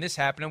 3, and this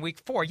happened in week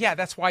 4. Yeah,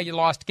 that's why you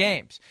lost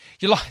games.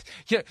 You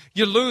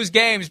lose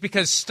games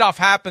because stuff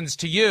happens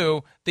to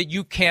you that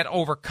you can't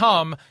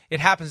overcome. It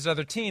happens to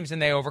other teams, and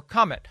they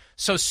overcome it.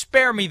 So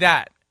spare me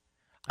that.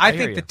 I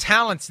think the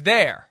talent's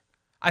there.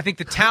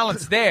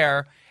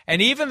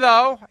 And even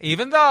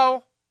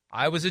though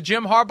I was a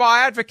Jim Harbaugh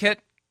advocate,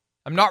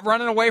 I'm not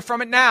running away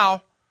from it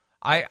now.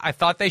 I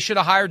thought they should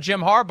have hired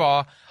Jim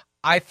Harbaugh.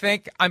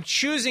 I'm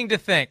choosing to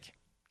think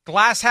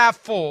glass half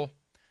full,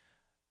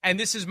 and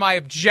this is my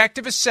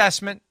objective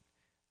assessment.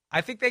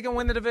 I think they can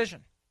win the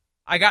division.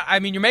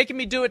 You're making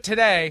me do it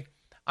today.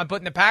 I'm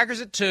putting the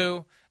Packers at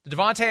 2. The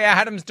Devontae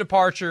Adams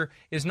departure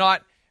is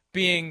not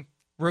being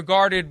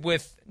regarded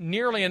with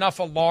nearly enough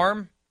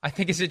alarm, I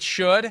think, as it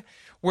should.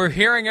 We're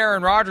hearing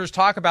Aaron Rodgers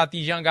talk about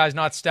these young guys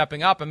not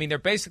stepping up. I mean, they're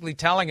basically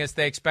telling us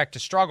they expect to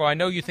struggle. I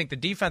know you think the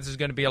defense is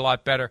going to be a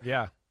lot better.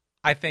 Yeah.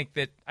 I think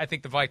the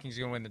Vikings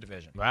are going to win the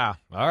division. Wow.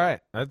 All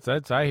right.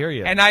 That's I hear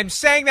you. And I'm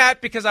saying that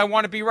because I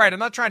want to be right. I'm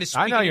not trying to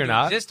speak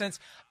into existence.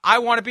 I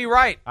want to be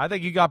right. I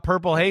think you got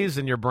purple haze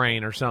in your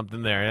brain or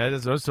something there.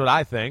 That's what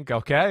I think.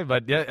 Okay,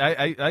 but yeah,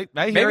 I hear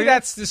Maybe you.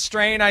 that's the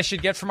strain I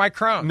should get for my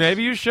Crohn's.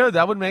 Maybe you should.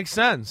 That would make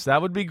sense.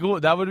 That would be cool.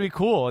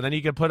 And then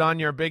you could put on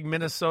your big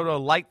Minnesota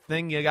light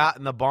thing you got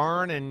in the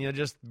barn, and you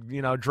just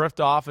drift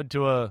off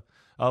into a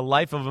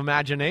life of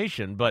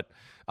imagination. But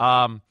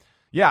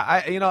yeah,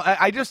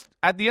 I just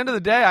at the end of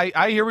the day,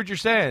 I hear what you're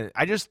saying.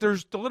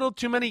 There's a little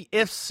too many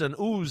ifs and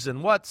oohs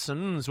and whats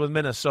and ums with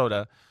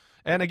Minnesota.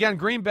 And again,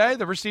 Green Bay,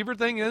 the receiver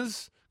thing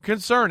is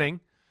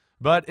concerning,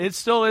 but it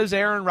still is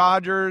Aaron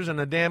Rodgers and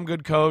a damn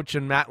good coach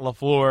and Matt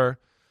LaFleur,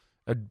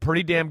 a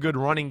pretty damn good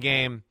running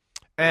game.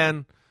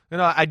 And,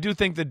 I do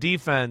think the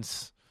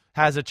defense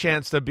has a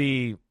chance to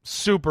be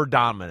super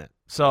dominant.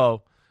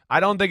 So I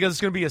don't think it's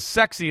going to be as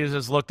sexy as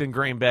it's looked in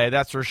Green Bay,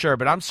 that's for sure.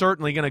 But I'm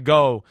certainly going to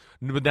go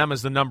with them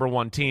as the number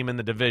 1 team in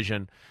the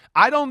division.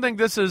 I don't think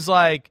this is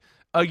like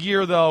a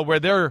year, though, where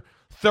they're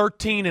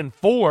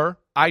 13-4.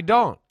 I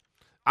don't.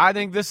 I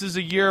think this is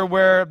a year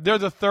where they're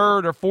the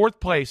 3rd or 4th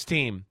place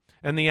team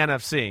in the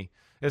NFC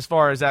as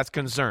far as that's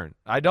concerned.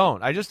 I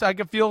don't. I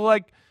can feel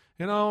like,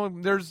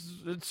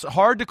 it's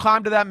hard to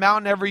climb to that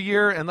mountain every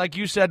year. And like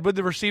you said, with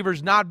the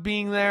receivers not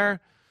being there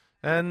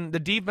and the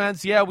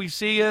defense, yeah, we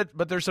see it,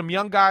 but there's some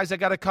young guys that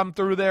got to come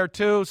through there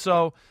too.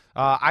 So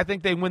I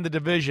think they win the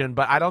division,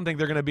 but I don't think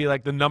they're going to be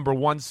like the number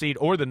 1 seed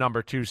or the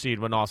number 2 seed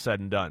when all's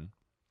said and done.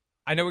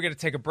 I know we're going to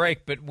take a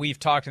break, but we've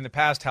talked in the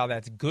past how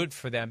that's good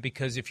for them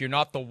because if you're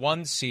not the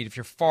 1 seed, if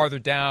you're farther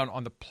down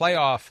on the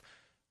playoff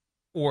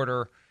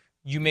order,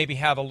 you maybe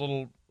have a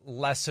little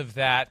less of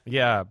that.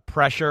 Yeah,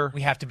 pressure.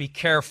 We have to be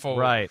careful.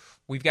 Right.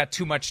 We've got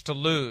too much to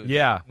lose.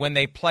 Yeah. When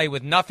they play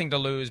with nothing to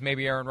lose,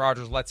 maybe Aaron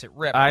Rodgers lets it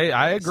rip.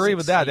 I agree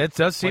with that. It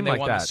does seem like that.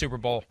 When they won the Super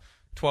Bowl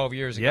 12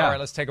 years ago. Yeah. All right,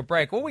 let's take a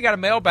break. Well, we got a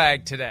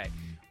mailbag today.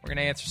 We're going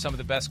to answer some of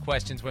the best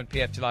questions when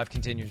PFT Live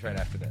continues right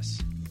after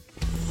this.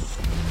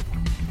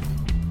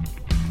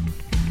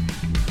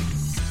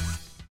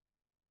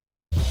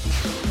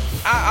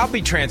 I'll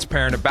be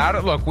transparent about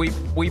it. Look, we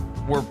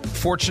were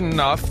fortunate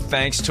enough,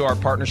 thanks to our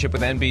partnership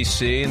with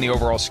NBC and the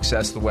overall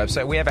success of the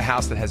website, we have a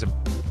house that has a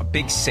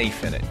big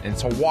safe in it, and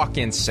it's a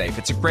walk-in safe.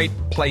 It's a great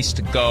place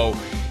to go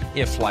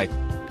if, like,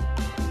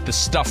 the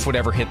stuff would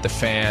ever hit the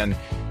fan.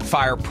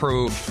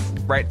 Fireproof,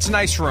 right? It's a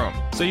nice room.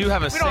 So you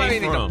have a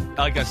safe room,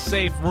 like a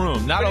safe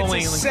room, not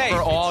only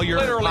for all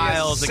your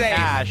piles of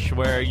cash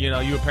where,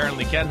 you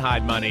apparently can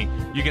hide money.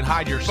 You can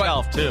hide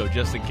yourself, too,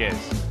 just in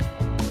case.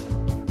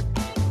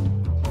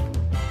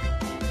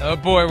 Oh,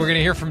 boy, we're going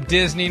to hear from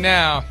Disney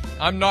now.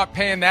 I'm not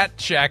paying that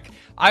check.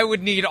 I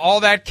would need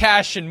all that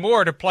cash and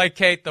more to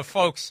placate the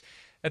folks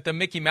at the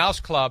Mickey Mouse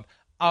Club.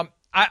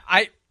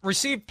 I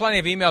received plenty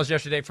of emails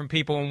yesterday from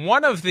people, and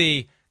one of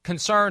the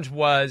concerns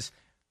was,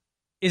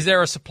 is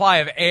there a supply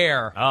of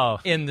air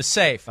in the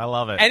safe? I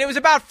love it. And it was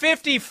about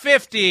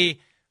 50-50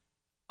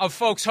 of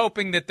folks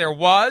hoping that there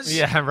was.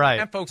 Yeah, right.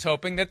 And folks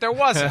hoping that there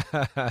wasn't.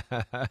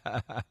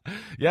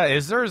 Yeah,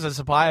 is there a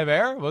supply of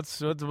air?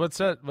 What's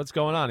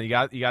going on? You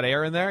got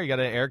air in there? You got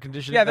an air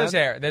conditioning? Yeah, there's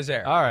air. There's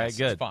air. All right,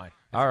 good. It's fine.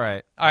 All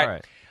right.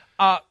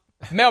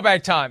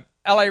 Mailbag time.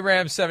 LA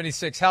Rams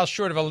 76. How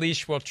short of a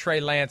leash will Trey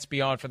Lance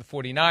be on for the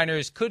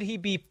 49ers? Could he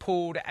be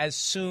pulled as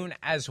soon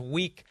as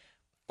week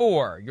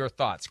 4? Your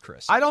thoughts,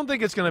 Chris? I don't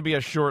think it's going to be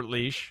a short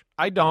leash.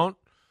 I don't.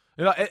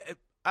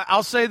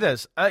 I'll say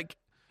this.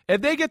 If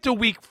they get to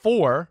week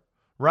 4,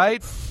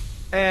 right,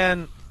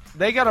 and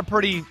they got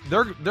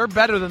they're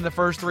better than the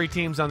first 3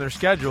 teams on their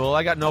schedule.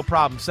 I got no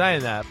problem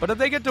saying that. But if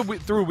they get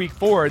through week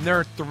 4 and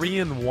they're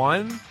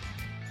 3-1,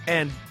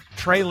 and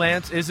Trey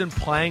Lance isn't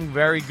playing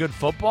very good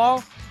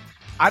football,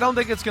 I don't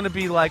think it's going to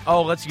be like,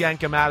 oh, let's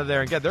yank him out of there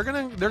and get. They're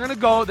gonna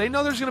go. They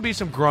know there's going to be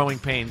some growing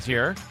pains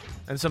here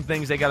and some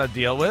things they got to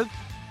deal with.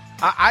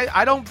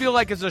 I don't feel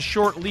like it's a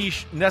short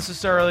leash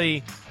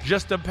necessarily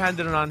just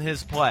dependent on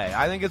his play.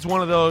 I think it's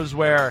one of those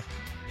where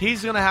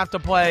he's going to have to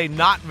play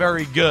not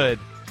very good,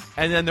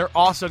 and then they're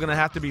also going to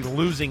have to be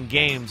losing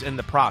games in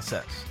the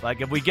process.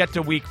 Like if we get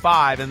to week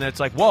 5 and it's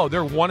like, whoa,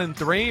 they're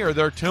 1-3 or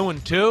they're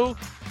 2-2,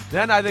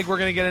 then I think we're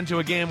going to get into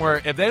a game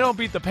where if they don't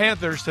beat the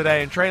Panthers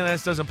today and Trey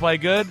Lance doesn't play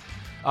good,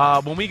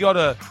 when we go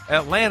to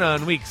Atlanta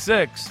in week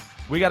 6,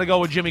 we got to go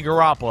with Jimmy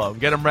Garoppolo and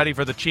get him ready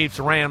for the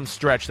Chiefs-Rams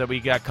stretch that we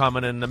got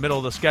coming in the middle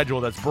of the schedule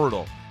that's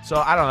brutal. So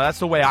I don't know. That's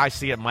the way I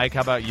see it, Mike.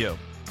 How about you?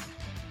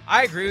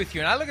 I agree with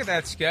you, and I look at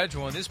that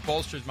schedule, and this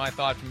bolsters my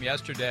thought from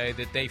yesterday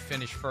that they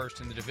finished first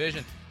in the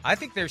division. I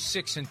think they're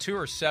 6-2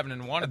 or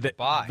 7-1 at the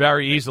bye.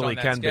 Very easily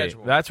can be.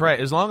 That's right.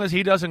 As long as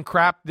he doesn't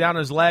crap down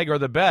his leg or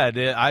the bed,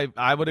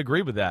 I would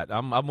agree with that.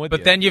 I'm with you.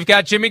 But then you've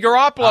got Jimmy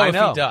Garoppolo if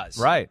he does.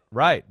 Right.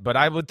 But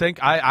I would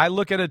think I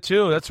look at it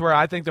too. That's where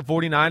I think the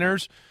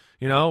 49ers,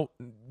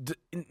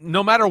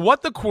 no matter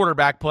what the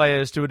quarterback play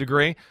is to a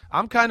degree,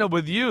 I'm kind of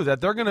with you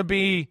that they're going to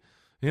be,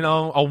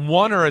 a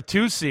 1 or a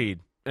 2 seed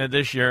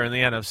this year in the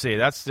NFC.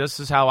 This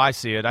is how I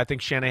see it. I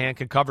think Shanahan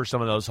can cover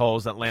some of those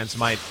holes that Lance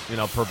might,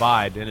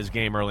 provide in his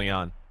game early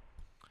on.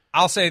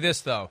 I'll say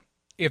this, though.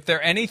 If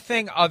they're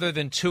anything other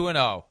than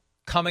 2-0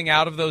 coming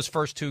out of those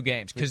first 2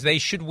 games, because they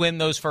should win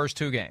those first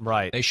 2 games.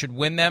 Right. They should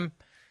win them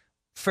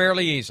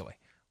fairly easily,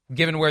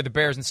 given where the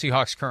Bears and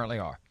Seahawks currently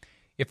are.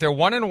 If they're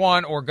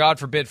 1-1 or, God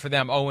forbid for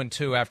them,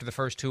 0-2 after the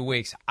first 2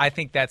 weeks, I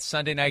think that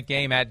Sunday night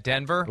game at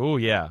Denver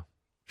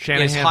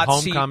Shanahan is hot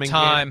homecoming seat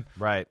time. Game.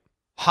 Right.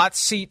 Hot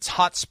seats,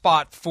 hot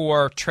spot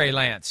for Trey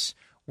Lance,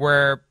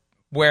 where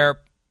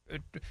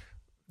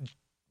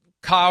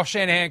Kyle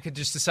Shanahan could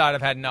just decide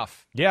I've had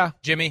enough. Yeah.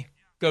 Jimmy,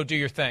 go do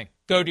your thing.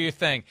 Go do your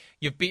thing.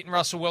 You've beaten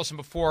Russell Wilson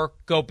before.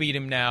 Go beat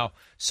him now.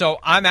 So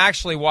I'm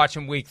actually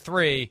watching week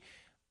 3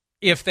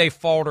 if they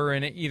falter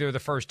in either of the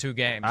first 2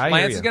 games.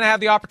 Lance is going to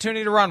have the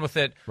opportunity to run with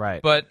it,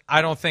 right? But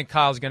I don't think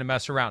Kyle's going to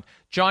mess around.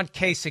 John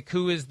Kasich,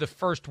 who is the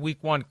first week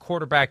 1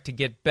 quarterback to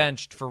get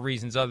benched for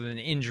reasons other than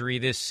injury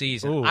this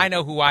season. Ooh. I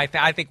know who I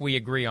think we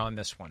agree on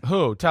this one.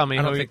 Who? Tell me.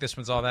 I don't think this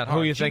one's all that hard.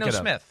 Who are you thinking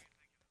of?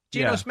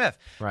 Geno Smith.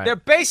 Right. They're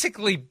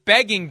basically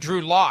begging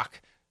Drew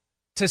Lock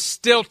to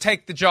still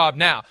take the job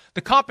now.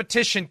 The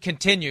competition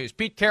continues.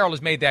 Pete Carroll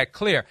has made that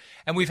clear.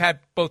 And we've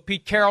had both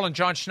Pete Carroll and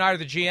John Schneider,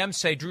 the GM,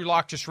 say Drew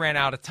Lock just ran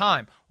out of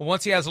time. Well,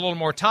 once he has a little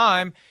more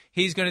time,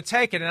 he's going to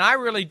take it. And I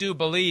really do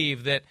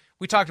believe that,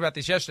 we talked about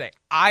this yesterday,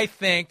 I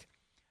think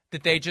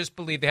that they just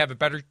believe they have a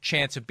better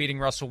chance of beating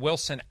Russell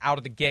Wilson out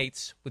of the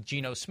gates with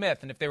Geno Smith.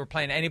 And if they were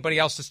playing anybody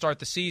else to start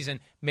the season,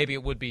 maybe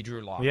it would be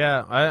Drew Lock.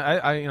 Yeah,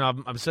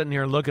 I'm sitting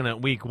here looking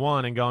at week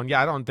 1 and going,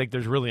 I don't think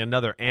there's really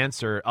another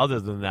answer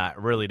other than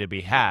that really to be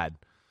had.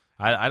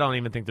 I don't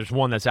even think there's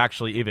one that's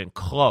actually even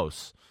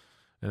close.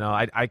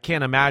 I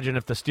can't imagine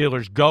if the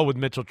Steelers go with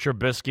Mitchell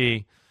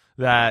Trubisky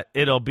that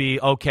it'll be,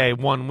 okay,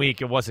 1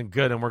 week it wasn't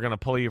good and we're going to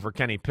pull you for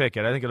Kenny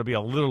Pickett. I think it'll be a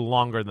little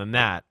longer than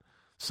that.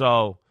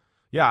 So,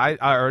 yeah,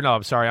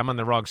 I'm sorry, I'm on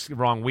the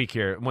wrong week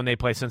here. When they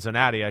play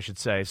Cincinnati, I should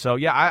say. So,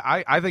 yeah,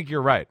 I think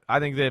you're right.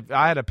 I think that if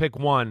I had to pick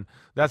one,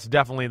 that's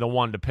definitely the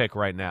one to pick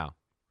right now.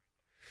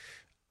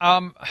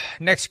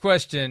 Next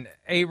question.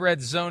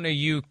 A-Red Zona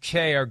UK,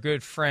 our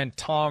good friend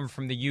Tom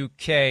from the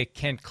UK.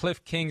 Can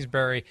Cliff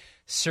Kingsbury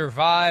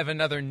survive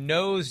another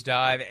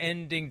nosedive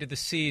ending to the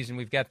season?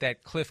 We've got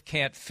that Cliff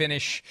can't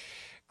finish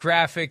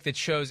graphic that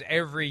shows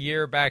every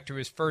year back to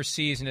his first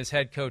season as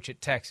head coach at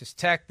Texas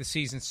Tech. The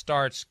season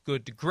starts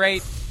good to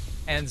great,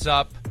 ends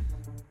up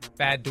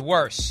bad to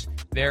worse.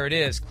 There it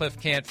is. Cliff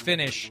can't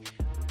finish.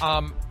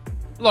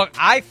 Look,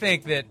 I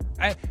think that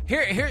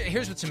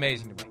here's what's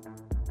amazing to me.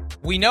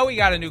 We know he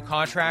got a new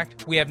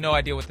contract. We have no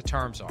idea what the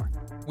terms are.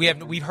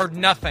 We've heard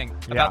nothing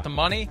about the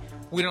money.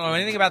 We don't know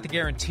anything about the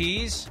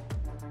guarantees.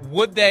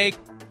 Would they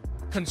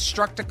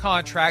construct a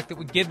contract that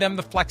would give them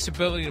the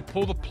flexibility to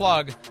pull the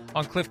plug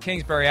on Cliff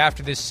Kingsbury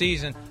after this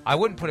season? I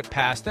wouldn't put it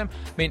past them.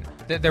 I mean,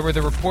 there were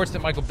the reports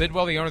that Michael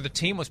Bidwell, the owner of the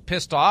team, was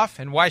pissed off,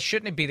 and why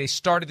shouldn't it be? They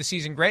started the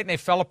season great, and they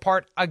fell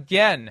apart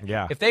again.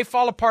 Yeah. If they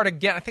fall apart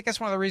again, I think that's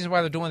one of the reasons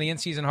why they're doing the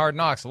in-season hard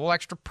knocks. A little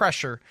extra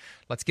pressure.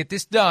 Let's get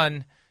this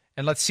done,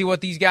 and let's see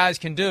what these guys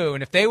can do.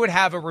 And if they would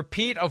have a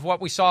repeat of what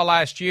we saw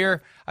last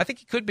year, I think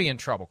he could be in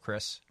trouble,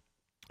 Chris.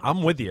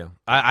 I'm with you.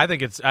 I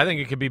think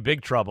it could be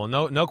big trouble.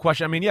 No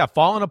question. I mean, yeah,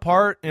 falling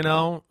apart,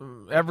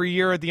 every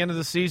year at the end of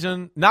the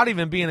season, not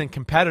even being in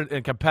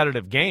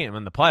competitive game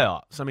in the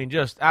playoffs. I mean,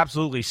 just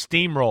absolutely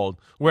steamrolled,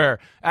 where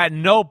at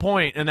no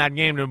point in that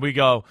game did we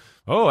go,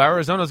 oh,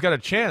 Arizona's got a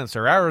chance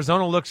or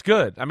Arizona looks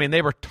good. I mean,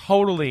 they were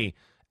totally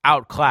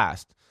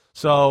outclassed.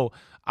 So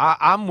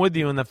I'm with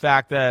you in the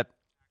fact that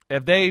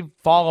if they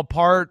fall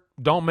apart,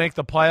 don't make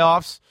the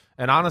playoffs,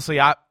 and honestly,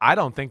 I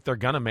don't think they're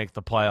going to make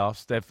the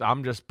playoffs.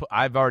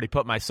 I've already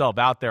put myself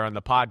out there on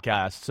the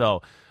podcast,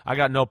 so I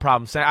got no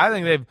problem saying. I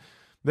think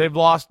they've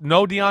lost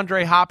no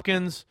DeAndre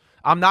Hopkins.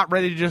 I'm not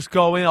ready to just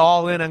go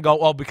all in and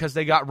go, because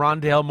they got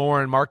Rondale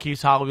Moore and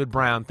Marquise Hollywood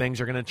Brown,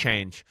 things are going to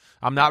change.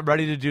 I'm not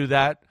ready to do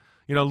that.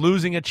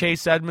 Losing a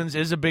Chase Edmonds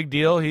is a big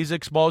deal. He's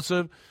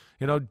explosive.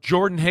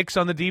 Jordan Hicks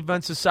on the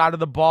defensive side of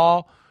the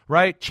ball,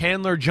 right?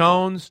 Chandler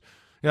Jones,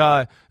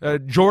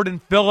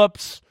 Jordan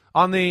Phillips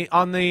on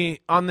the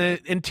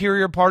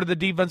interior part of the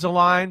defensive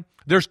line.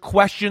 There's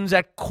questions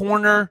at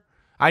corner.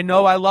 I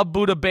know I love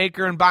Budda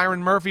Baker and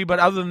Byron Murphy, but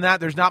other than that,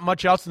 there's not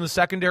much else in the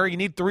secondary. You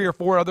need 3 or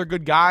 4 other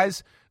good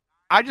guys.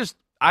 I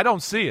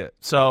don't see it.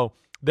 So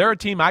they're a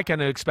team I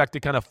kind of expect to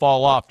kind of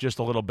fall off just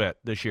a little bit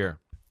this year.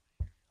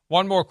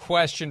 One more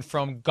question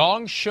from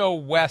Gong Show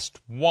West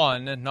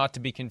 1, not to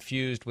be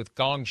confused with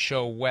Gong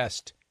Show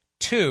West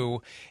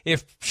 2.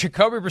 If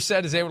Jacoby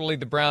Brissett is able to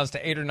lead the Browns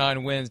to 8 or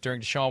 9 wins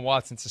during Deshaun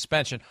Watson's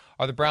suspension,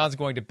 are the Browns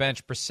going to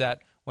bench Brissett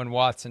when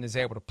Watson is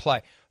able to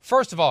play?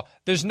 First of all,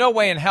 there's no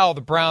way in hell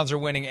the Browns are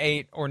winning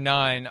 8 or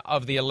 9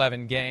 of the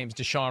 11 games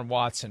Deshaun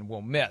Watson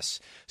will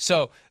miss.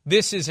 So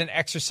this is an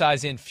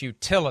exercise in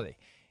futility.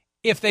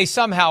 If they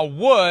somehow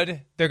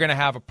would, they're going to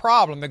have a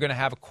problem. They're going to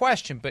have a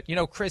question. But,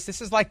 Chris, this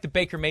is like the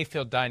Baker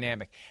Mayfield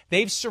dynamic.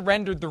 They've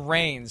surrendered the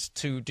reins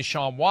to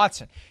Deshaun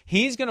Watson.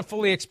 He's going to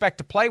fully expect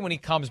to play when he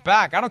comes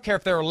back. I don't care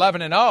if they're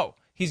 11-0.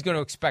 He's going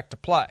to expect to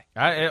play.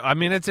 I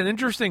mean, it's an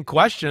interesting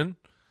question.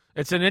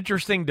 It's an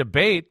interesting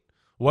debate.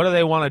 What do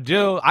they want to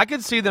do? I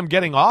could see them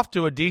getting off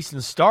to a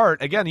decent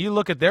start. Again, you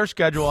look at their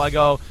schedule, I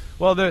go,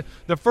 well, the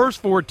first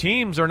 4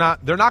 teams they're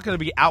not going to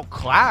be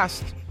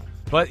outclassed.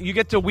 But you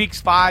get to weeks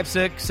 5,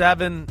 6,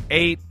 7,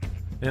 8.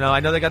 I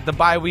know they got the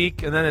bye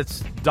week, and then it's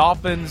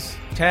Dolphins,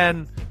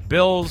 10,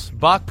 Bills,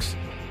 Bucks.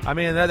 I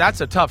mean, that's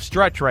a tough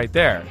stretch right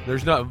there.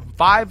 There's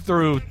 5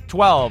 through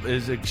 12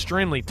 is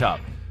extremely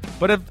tough.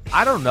 But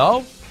I don't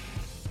know,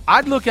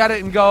 I'd look at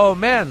it and go,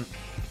 man,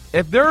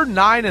 if they're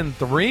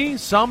 9-3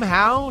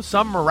 somehow,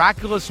 some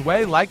miraculous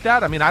way like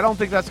that, I mean, I don't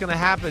think that's going to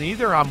happen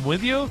either. I'm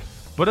with you.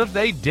 But if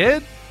they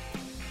did,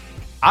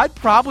 I'd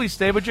probably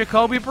stay with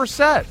Jacoby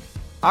Brissett.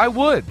 I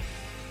would.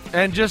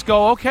 And just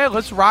go, okay,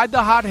 let's ride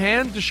the hot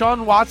hand.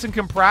 Deshaun Watson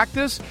can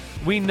practice.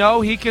 We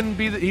know he's going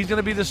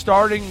to be the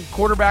starting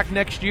quarterback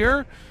next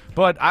year.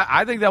 But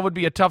I think that would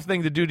be a tough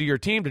thing to do to your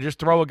team, to just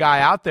throw a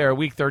guy out there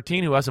week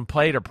 13 who hasn't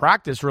played or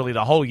practiced really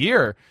the whole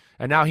year.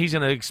 And now he's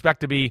going to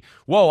expect to be,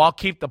 I'll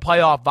keep the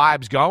playoff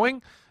vibes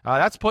going.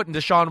 That's putting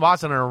Deshaun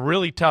Watson in a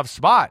really tough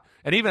spot.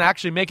 And even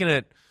actually making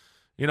it,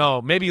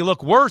 maybe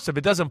look worse. If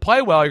it doesn't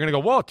play well, you're going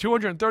to go,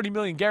 $230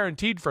 million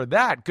guaranteed for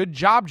that. Good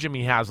job,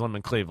 Jimmy Haslam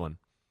in Cleveland.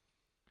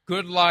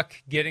 Good luck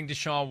getting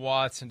Deshaun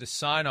Watson to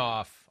sign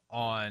off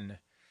on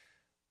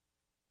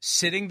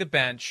sitting the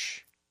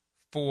bench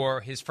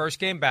for his first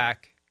game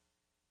back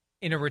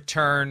in a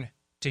return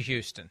to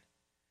Houston.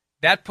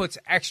 That puts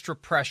extra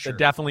pressure. It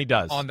definitely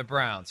does. On the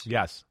Browns.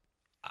 Yes.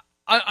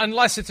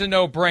 Unless it's a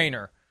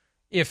no-brainer.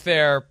 If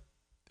they're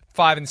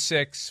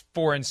 5-6,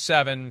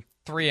 4-7,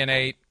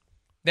 3-8,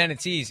 then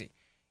it's easy.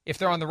 If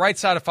they're on the right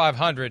side of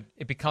 500,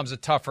 it becomes a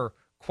tougher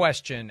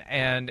question,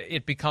 and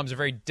it becomes a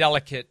very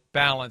delicate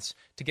balance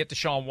to get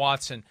Deshaun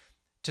Watson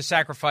to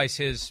sacrifice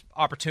his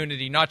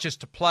opportunity not just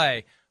to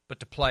play,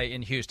 but to play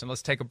in Houston.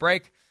 Let's take a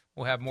break.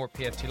 We'll have more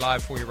PFT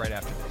Live for you right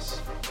after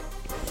this.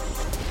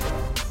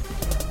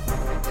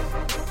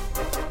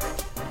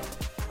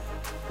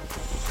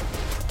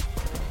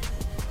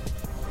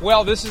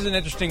 Well, this is an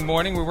interesting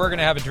morning. We were going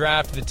to have a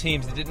draft of the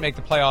teams that didn't make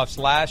the playoffs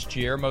last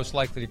year, most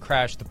likely to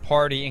crash the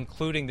party,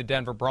 including the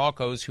Denver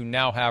Broncos, who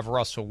now have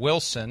Russell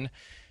Wilson.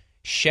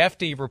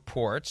 Shefty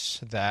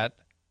reports that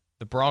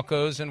the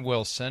Broncos and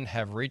Wilson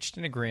have reached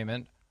an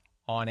agreement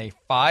on a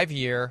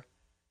 5-year,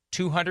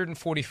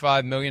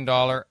 $245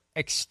 million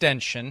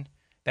extension.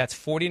 That's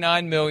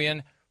 $49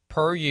 million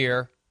per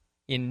year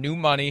in new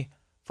money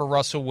for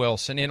Russell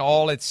Wilson. In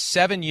all, it's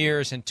 7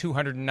 years and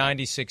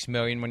 $296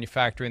 million when you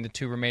factor in the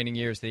 2 remaining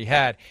years that he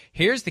had.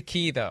 Here's the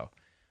key, though.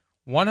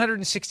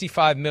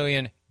 $165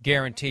 million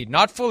guaranteed.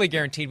 Not fully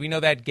guaranteed. We know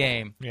that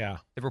game. Yeah.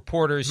 The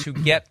reporters who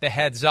get the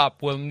heads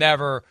up will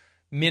never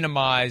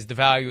minimize the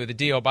value of the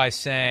deal by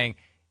saying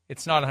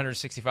it's not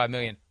 $165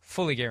 million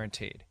fully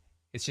guaranteed.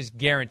 It's just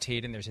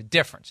guaranteed, and there's a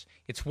difference.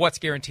 It's what's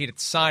guaranteed at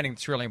signing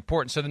that's really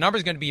important. So the number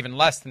is going to be even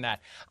less than that.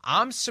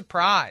 I'm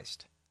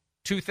surprised.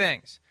 2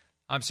 things.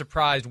 I'm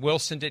surprised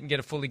Wilson didn't get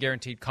a fully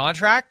guaranteed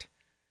contract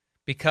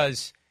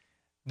because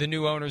the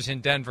new owners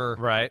in Denver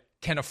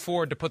can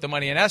afford to put the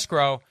money in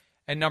escrow.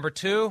 And number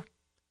 2,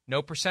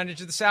 no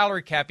percentage of the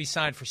salary cap. He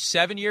signed for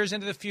 7 years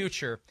into the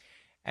future.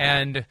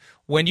 And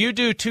when you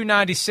do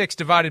 296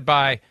 divided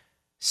by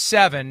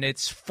 7,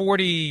 it's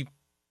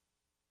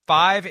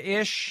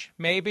 45-ish,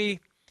 maybe.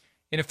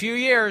 In a few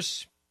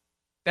years,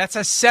 that's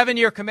a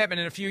 7-year commitment.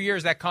 In a few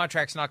years, that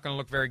contract's not going to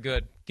look very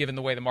good, given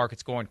the way the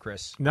market's going,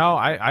 Chris. No,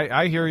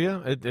 I hear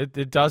you.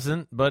 It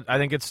doesn't, but I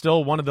think it's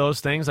still one of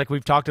those things. Like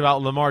we've talked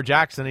about Lamar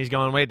Jackson. He's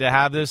going, wait, to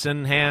have this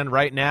in hand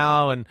right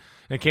now, and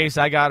in case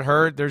I got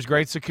hurt, there's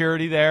great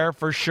security there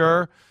for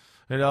sure.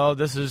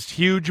 This is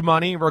huge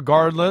money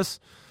regardless.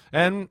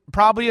 And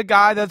probably a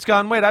guy that's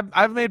gone, wait,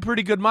 I've made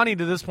pretty good money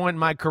to this point in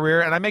my career,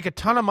 and I make a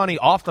ton of money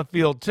off the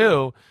field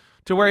too,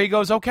 to where he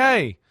goes,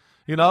 okay,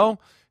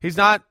 he's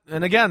not,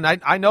 and again,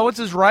 I know it's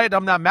his right,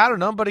 I'm not mad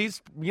at him, but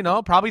he's,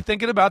 probably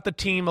thinking about the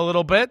team a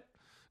little bit,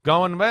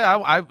 going,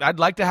 well, I'd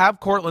like to have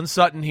Cortland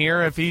Sutton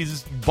here if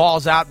he's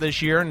balls out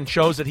this year and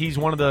shows that he's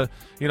one of the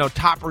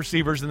top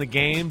receivers in the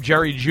game,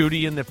 Jerry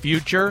Jeudy in the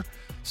future.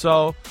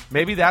 So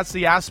maybe that's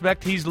the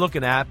aspect he's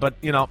looking at. But,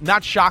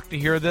 not shocked to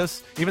hear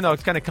this, even though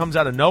it kind of comes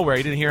out of nowhere.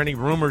 He didn't hear any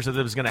rumors that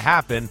it was going to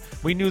happen.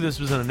 We knew this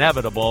was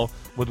inevitable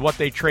with what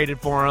they traded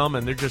for him,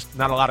 and there's just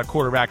not a lot of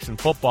quarterbacks in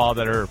football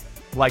that are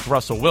like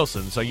Russell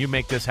Wilson. So you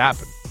make this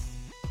happen.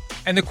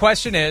 And the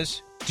question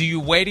is, do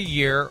you wait a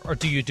year or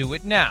do you do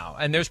it now?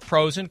 And there's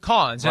pros and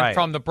cons. And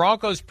from the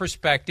Broncos'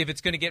 perspective, it's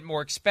going to get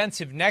more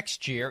expensive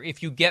next year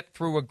if you get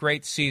through a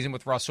great season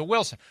with Russell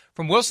Wilson.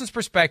 From Wilson's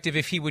perspective,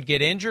 if he would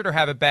get injured or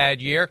have a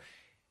bad year,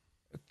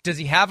 does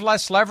he have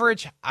less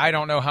leverage? I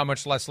don't know how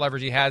much less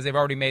leverage he has. They've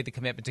already made the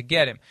commitment to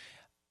get him.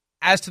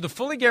 As to the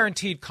fully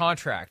guaranteed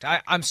contract,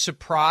 I'm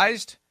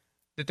surprised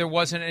that there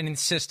wasn't an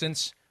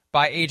insistence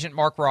by agent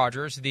Mark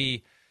Rogers,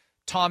 the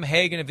Tom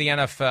Hagen of the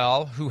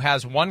NFL, who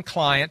has one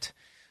client,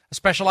 a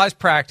specialized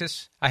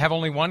practice. I have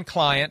only one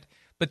client,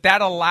 but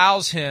that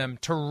allows him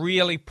to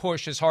really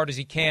push as hard as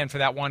he can for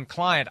that one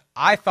client.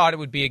 I thought it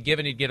would be a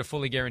given he'd get a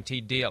fully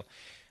guaranteed deal.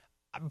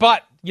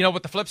 But you know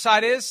what the flip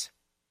side is?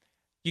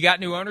 You got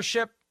new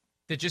ownership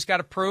that just got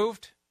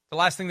approved. The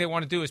last thing they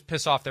want to do is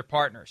piss off their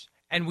partners.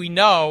 And we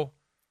know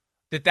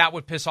that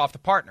would piss off the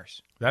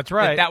partners. That's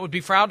right. That would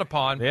be frowned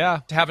upon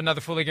to have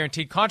another fully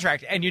guaranteed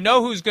contract. And you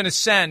know who's going to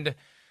send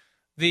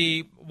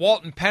the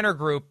Walton Penner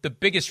Group the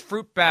biggest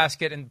fruit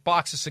basket and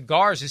box of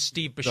cigars is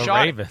Steve Bisciotti. The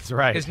Ravens,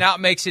 right. Because now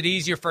it makes it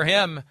easier for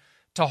him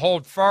to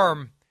hold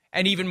firm,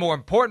 and even more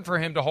important for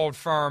him to hold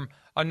firm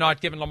on not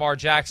giving Lamar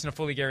Jackson a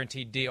fully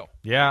guaranteed deal.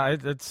 Yeah,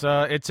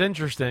 it's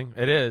interesting.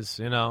 It is,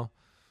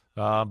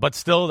 but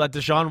still that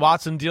Deshaun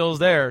Watson deal is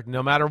there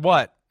no matter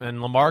what,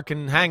 and Lamar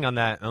can hang on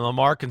that, and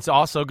Lamar can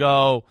also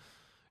go.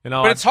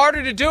 But it's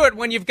harder to do it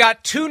when you've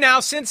got two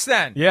now since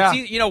then. Yeah.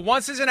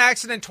 Once is an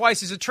accident,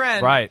 twice is a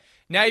trend. Right.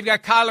 Now you've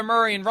got Kyler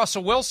Murray and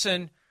Russell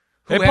Wilson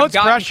who it have puts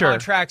gotten pressure.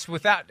 Contracts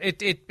without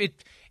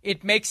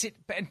it makes it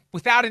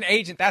without an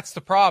agent. That's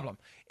the problem.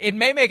 It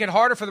may make it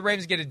harder for the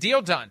Ravens to get a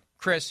deal done,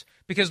 Chris,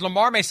 because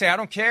Lamar may say, "I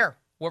don't care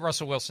what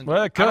Russell Wilson did.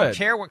 Well, it could. I don't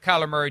care what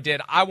Kyler Murray did.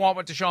 I want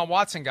what Deshaun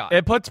Watson got."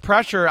 It puts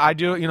pressure. I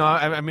do.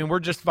 I mean, we're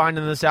just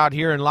finding this out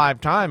here in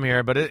live time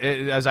here, but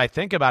as I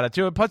think about it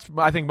too, it puts,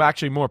 I think,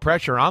 actually more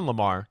pressure on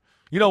Lamar.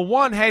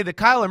 One, hey, the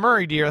Kyler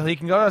Murray deal, he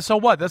can go, so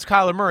what? That's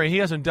Kyler Murray. He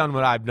hasn't done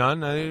what I've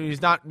done.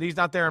 He's not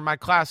there in my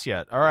class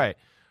yet. All right.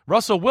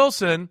 Russell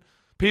Wilson,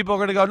 people are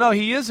going to go, no,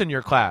 he is in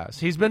your class.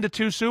 He's been to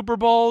 2 Super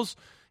Bowls.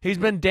 He's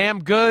been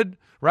damn good,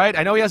 right?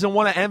 I know he hasn't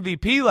won an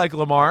MVP like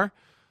Lamar,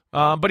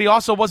 but he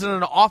also wasn't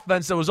in an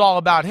offense that was all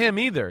about him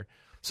either.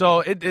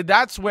 So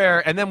that's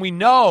where, and then we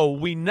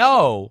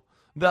know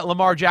that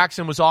Lamar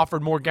Jackson was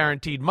offered more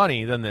guaranteed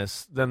money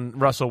than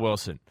Russell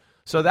Wilson.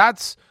 So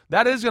that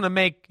is going to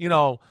make,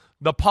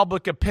 the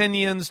public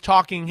opinions,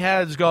 talking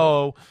heads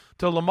go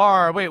to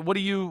Lamar, wait, what are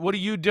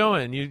you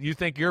doing? You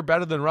think you're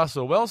better than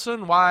Russell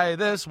Wilson? Why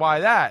this? Why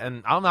that?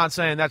 And I'm not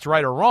saying that's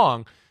right or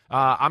wrong.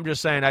 I'm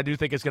just saying I do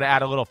think it's going to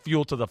add a little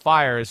fuel to the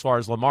fire as far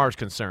as Lamar's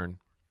concerned.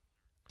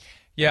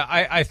 Yeah,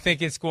 I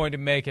think it's going to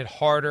make it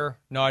harder,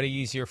 not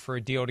easier for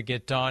a deal to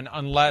get done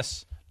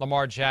unless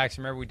Lamar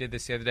Jackson, remember we did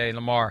this the other day,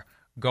 Lamar,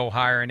 go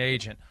hire an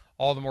agent.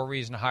 All the more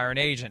reason to hire an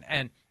agent.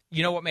 And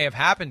you know what may have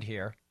happened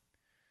here?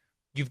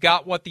 You've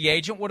got what the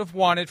agent would have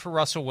wanted for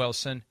Russell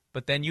Wilson,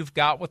 but then you've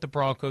got what the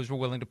Broncos were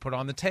willing to put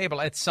on the table.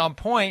 At some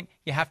point,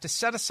 you have to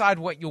set aside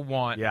what you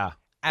want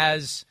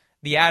as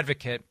the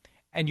advocate,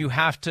 and you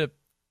have to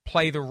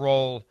play the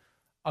role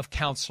of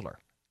counselor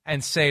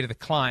and say to the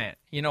client,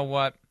 you know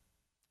what,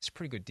 it's a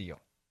pretty good deal.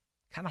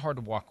 Kind of hard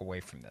to walk away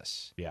from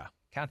this. Yeah.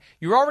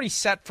 You're already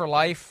set for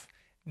life.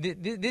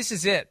 This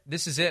is it.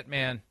 This is it,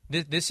 man.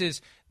 This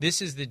is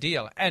the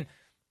deal. And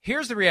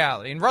here's the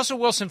reality, and Russell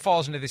Wilson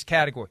falls into this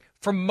category.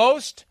 For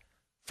most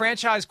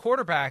franchise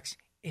quarterbacks,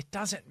 it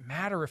doesn't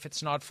matter if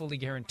it's not fully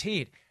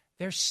guaranteed.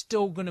 They're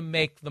still going to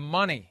make the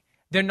money.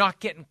 They're not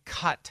getting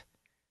cut.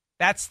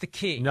 That's the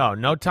key.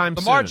 No time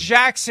soon. Lamar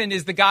Jackson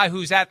is the guy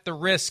who's at the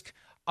risk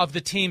of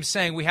the team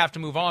saying we have to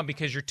move on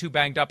because you're too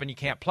banged up and you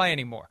can't play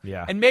anymore.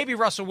 Yeah. And maybe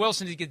Russell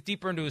Wilson, as he gets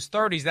deeper into his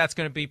 30s, that's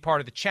going to be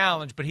part of the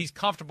challenge, but he's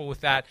comfortable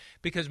with that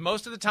because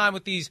most of the time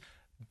with these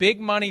big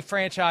money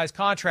franchise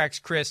contracts,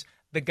 Chris,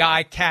 the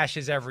guy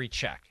cashes every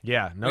check.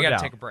 Yeah, no doubt. We got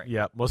to take a break.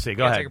 Yeah, we'll see.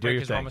 Go ahead. Take a break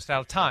because we're almost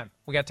out of time.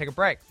 We got to take a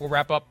break. We'll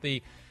wrap up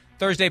the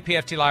Thursday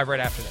PFT Live right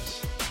after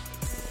this.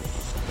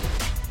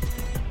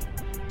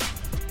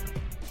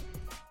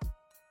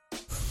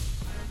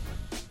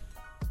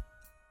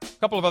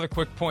 A couple of other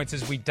quick points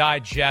as we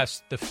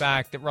digest the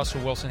fact that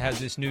Russell Wilson has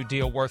this new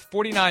deal worth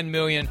 $49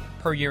 million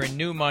per year in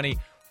new money,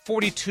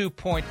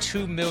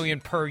 $42.2 million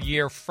per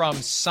year from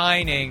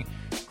signing.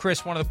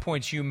 Chris, one of the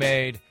points you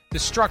made, the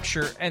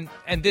structure, and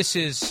this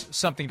is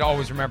something to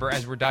always remember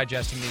as we're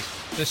digesting these,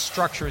 the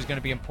structure is going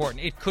to be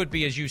important. It could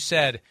be, as you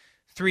said,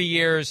 3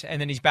 years and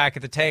then he's back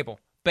at the table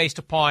based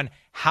upon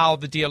how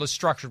the deal is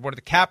structured. What are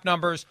the cap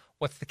numbers?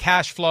 What's the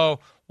cash flow?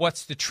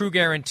 What's the true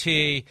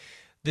guarantee?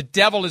 the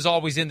devil is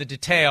always in the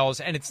details,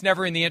 and it's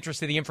never in the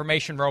interest of the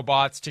information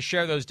robots to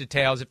share those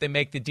details if they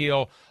make the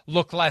deal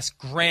look less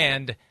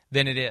grand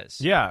than it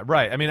is. Yeah,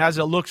 right. I mean, as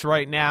it looks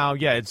right now,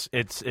 yeah, it's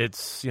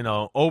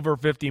over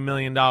 $50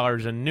 million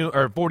in new,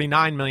 or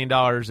 $49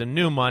 million in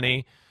new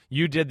money.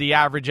 You did the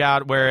average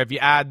out where if you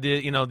add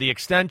the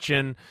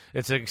extension,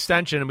 it's an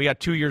extension, and we got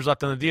 2 years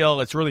left on the deal.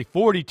 It's really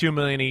 $42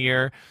 million a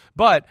year.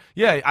 But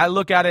yeah, I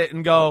look at it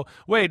and go,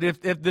 wait,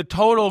 if the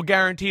total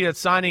guarantee at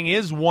signing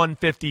is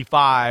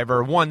 $155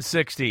 or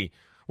 $160,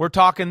 we're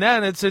talking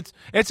then it's a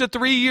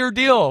 3-year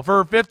deal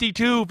for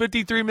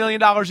 $53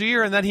 million a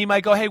year, and then he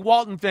might go, hey,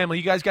 Walton family,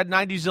 you guys got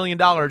 $90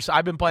 zillion.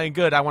 I've been playing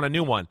good. I want a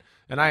new one,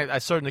 and I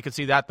certainly could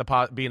see that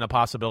being a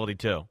possibility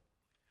too.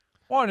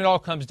 Well, and it all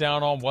comes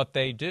down on what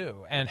they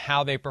do and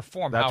how they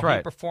perform. That's how right.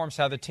 He performs,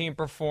 how the team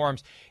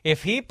performs.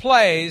 If he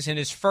plays in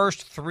his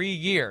first 3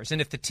 years,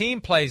 and if the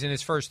team plays in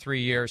his first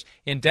 3 years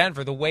in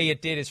Denver the way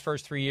it did his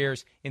first 3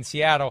 years in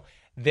Seattle,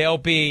 they'll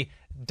be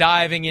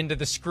diving into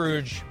the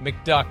Scrooge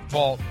McDuck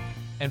vault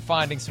and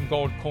finding some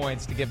gold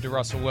coins to give to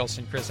Russell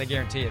Wilson, Chris. I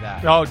guarantee you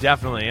that. Oh,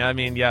 definitely. I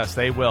mean, yes,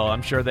 they will.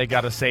 I'm sure they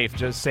got a safe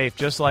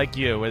just like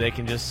you, where they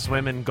can just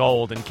swim in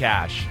gold and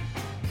cash.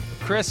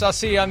 Chris, I'll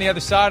see you on the other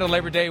side of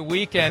Labor Day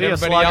weekend. See ya,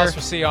 Everybody Slugger. else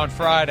will see you on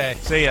Friday.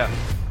 See ya.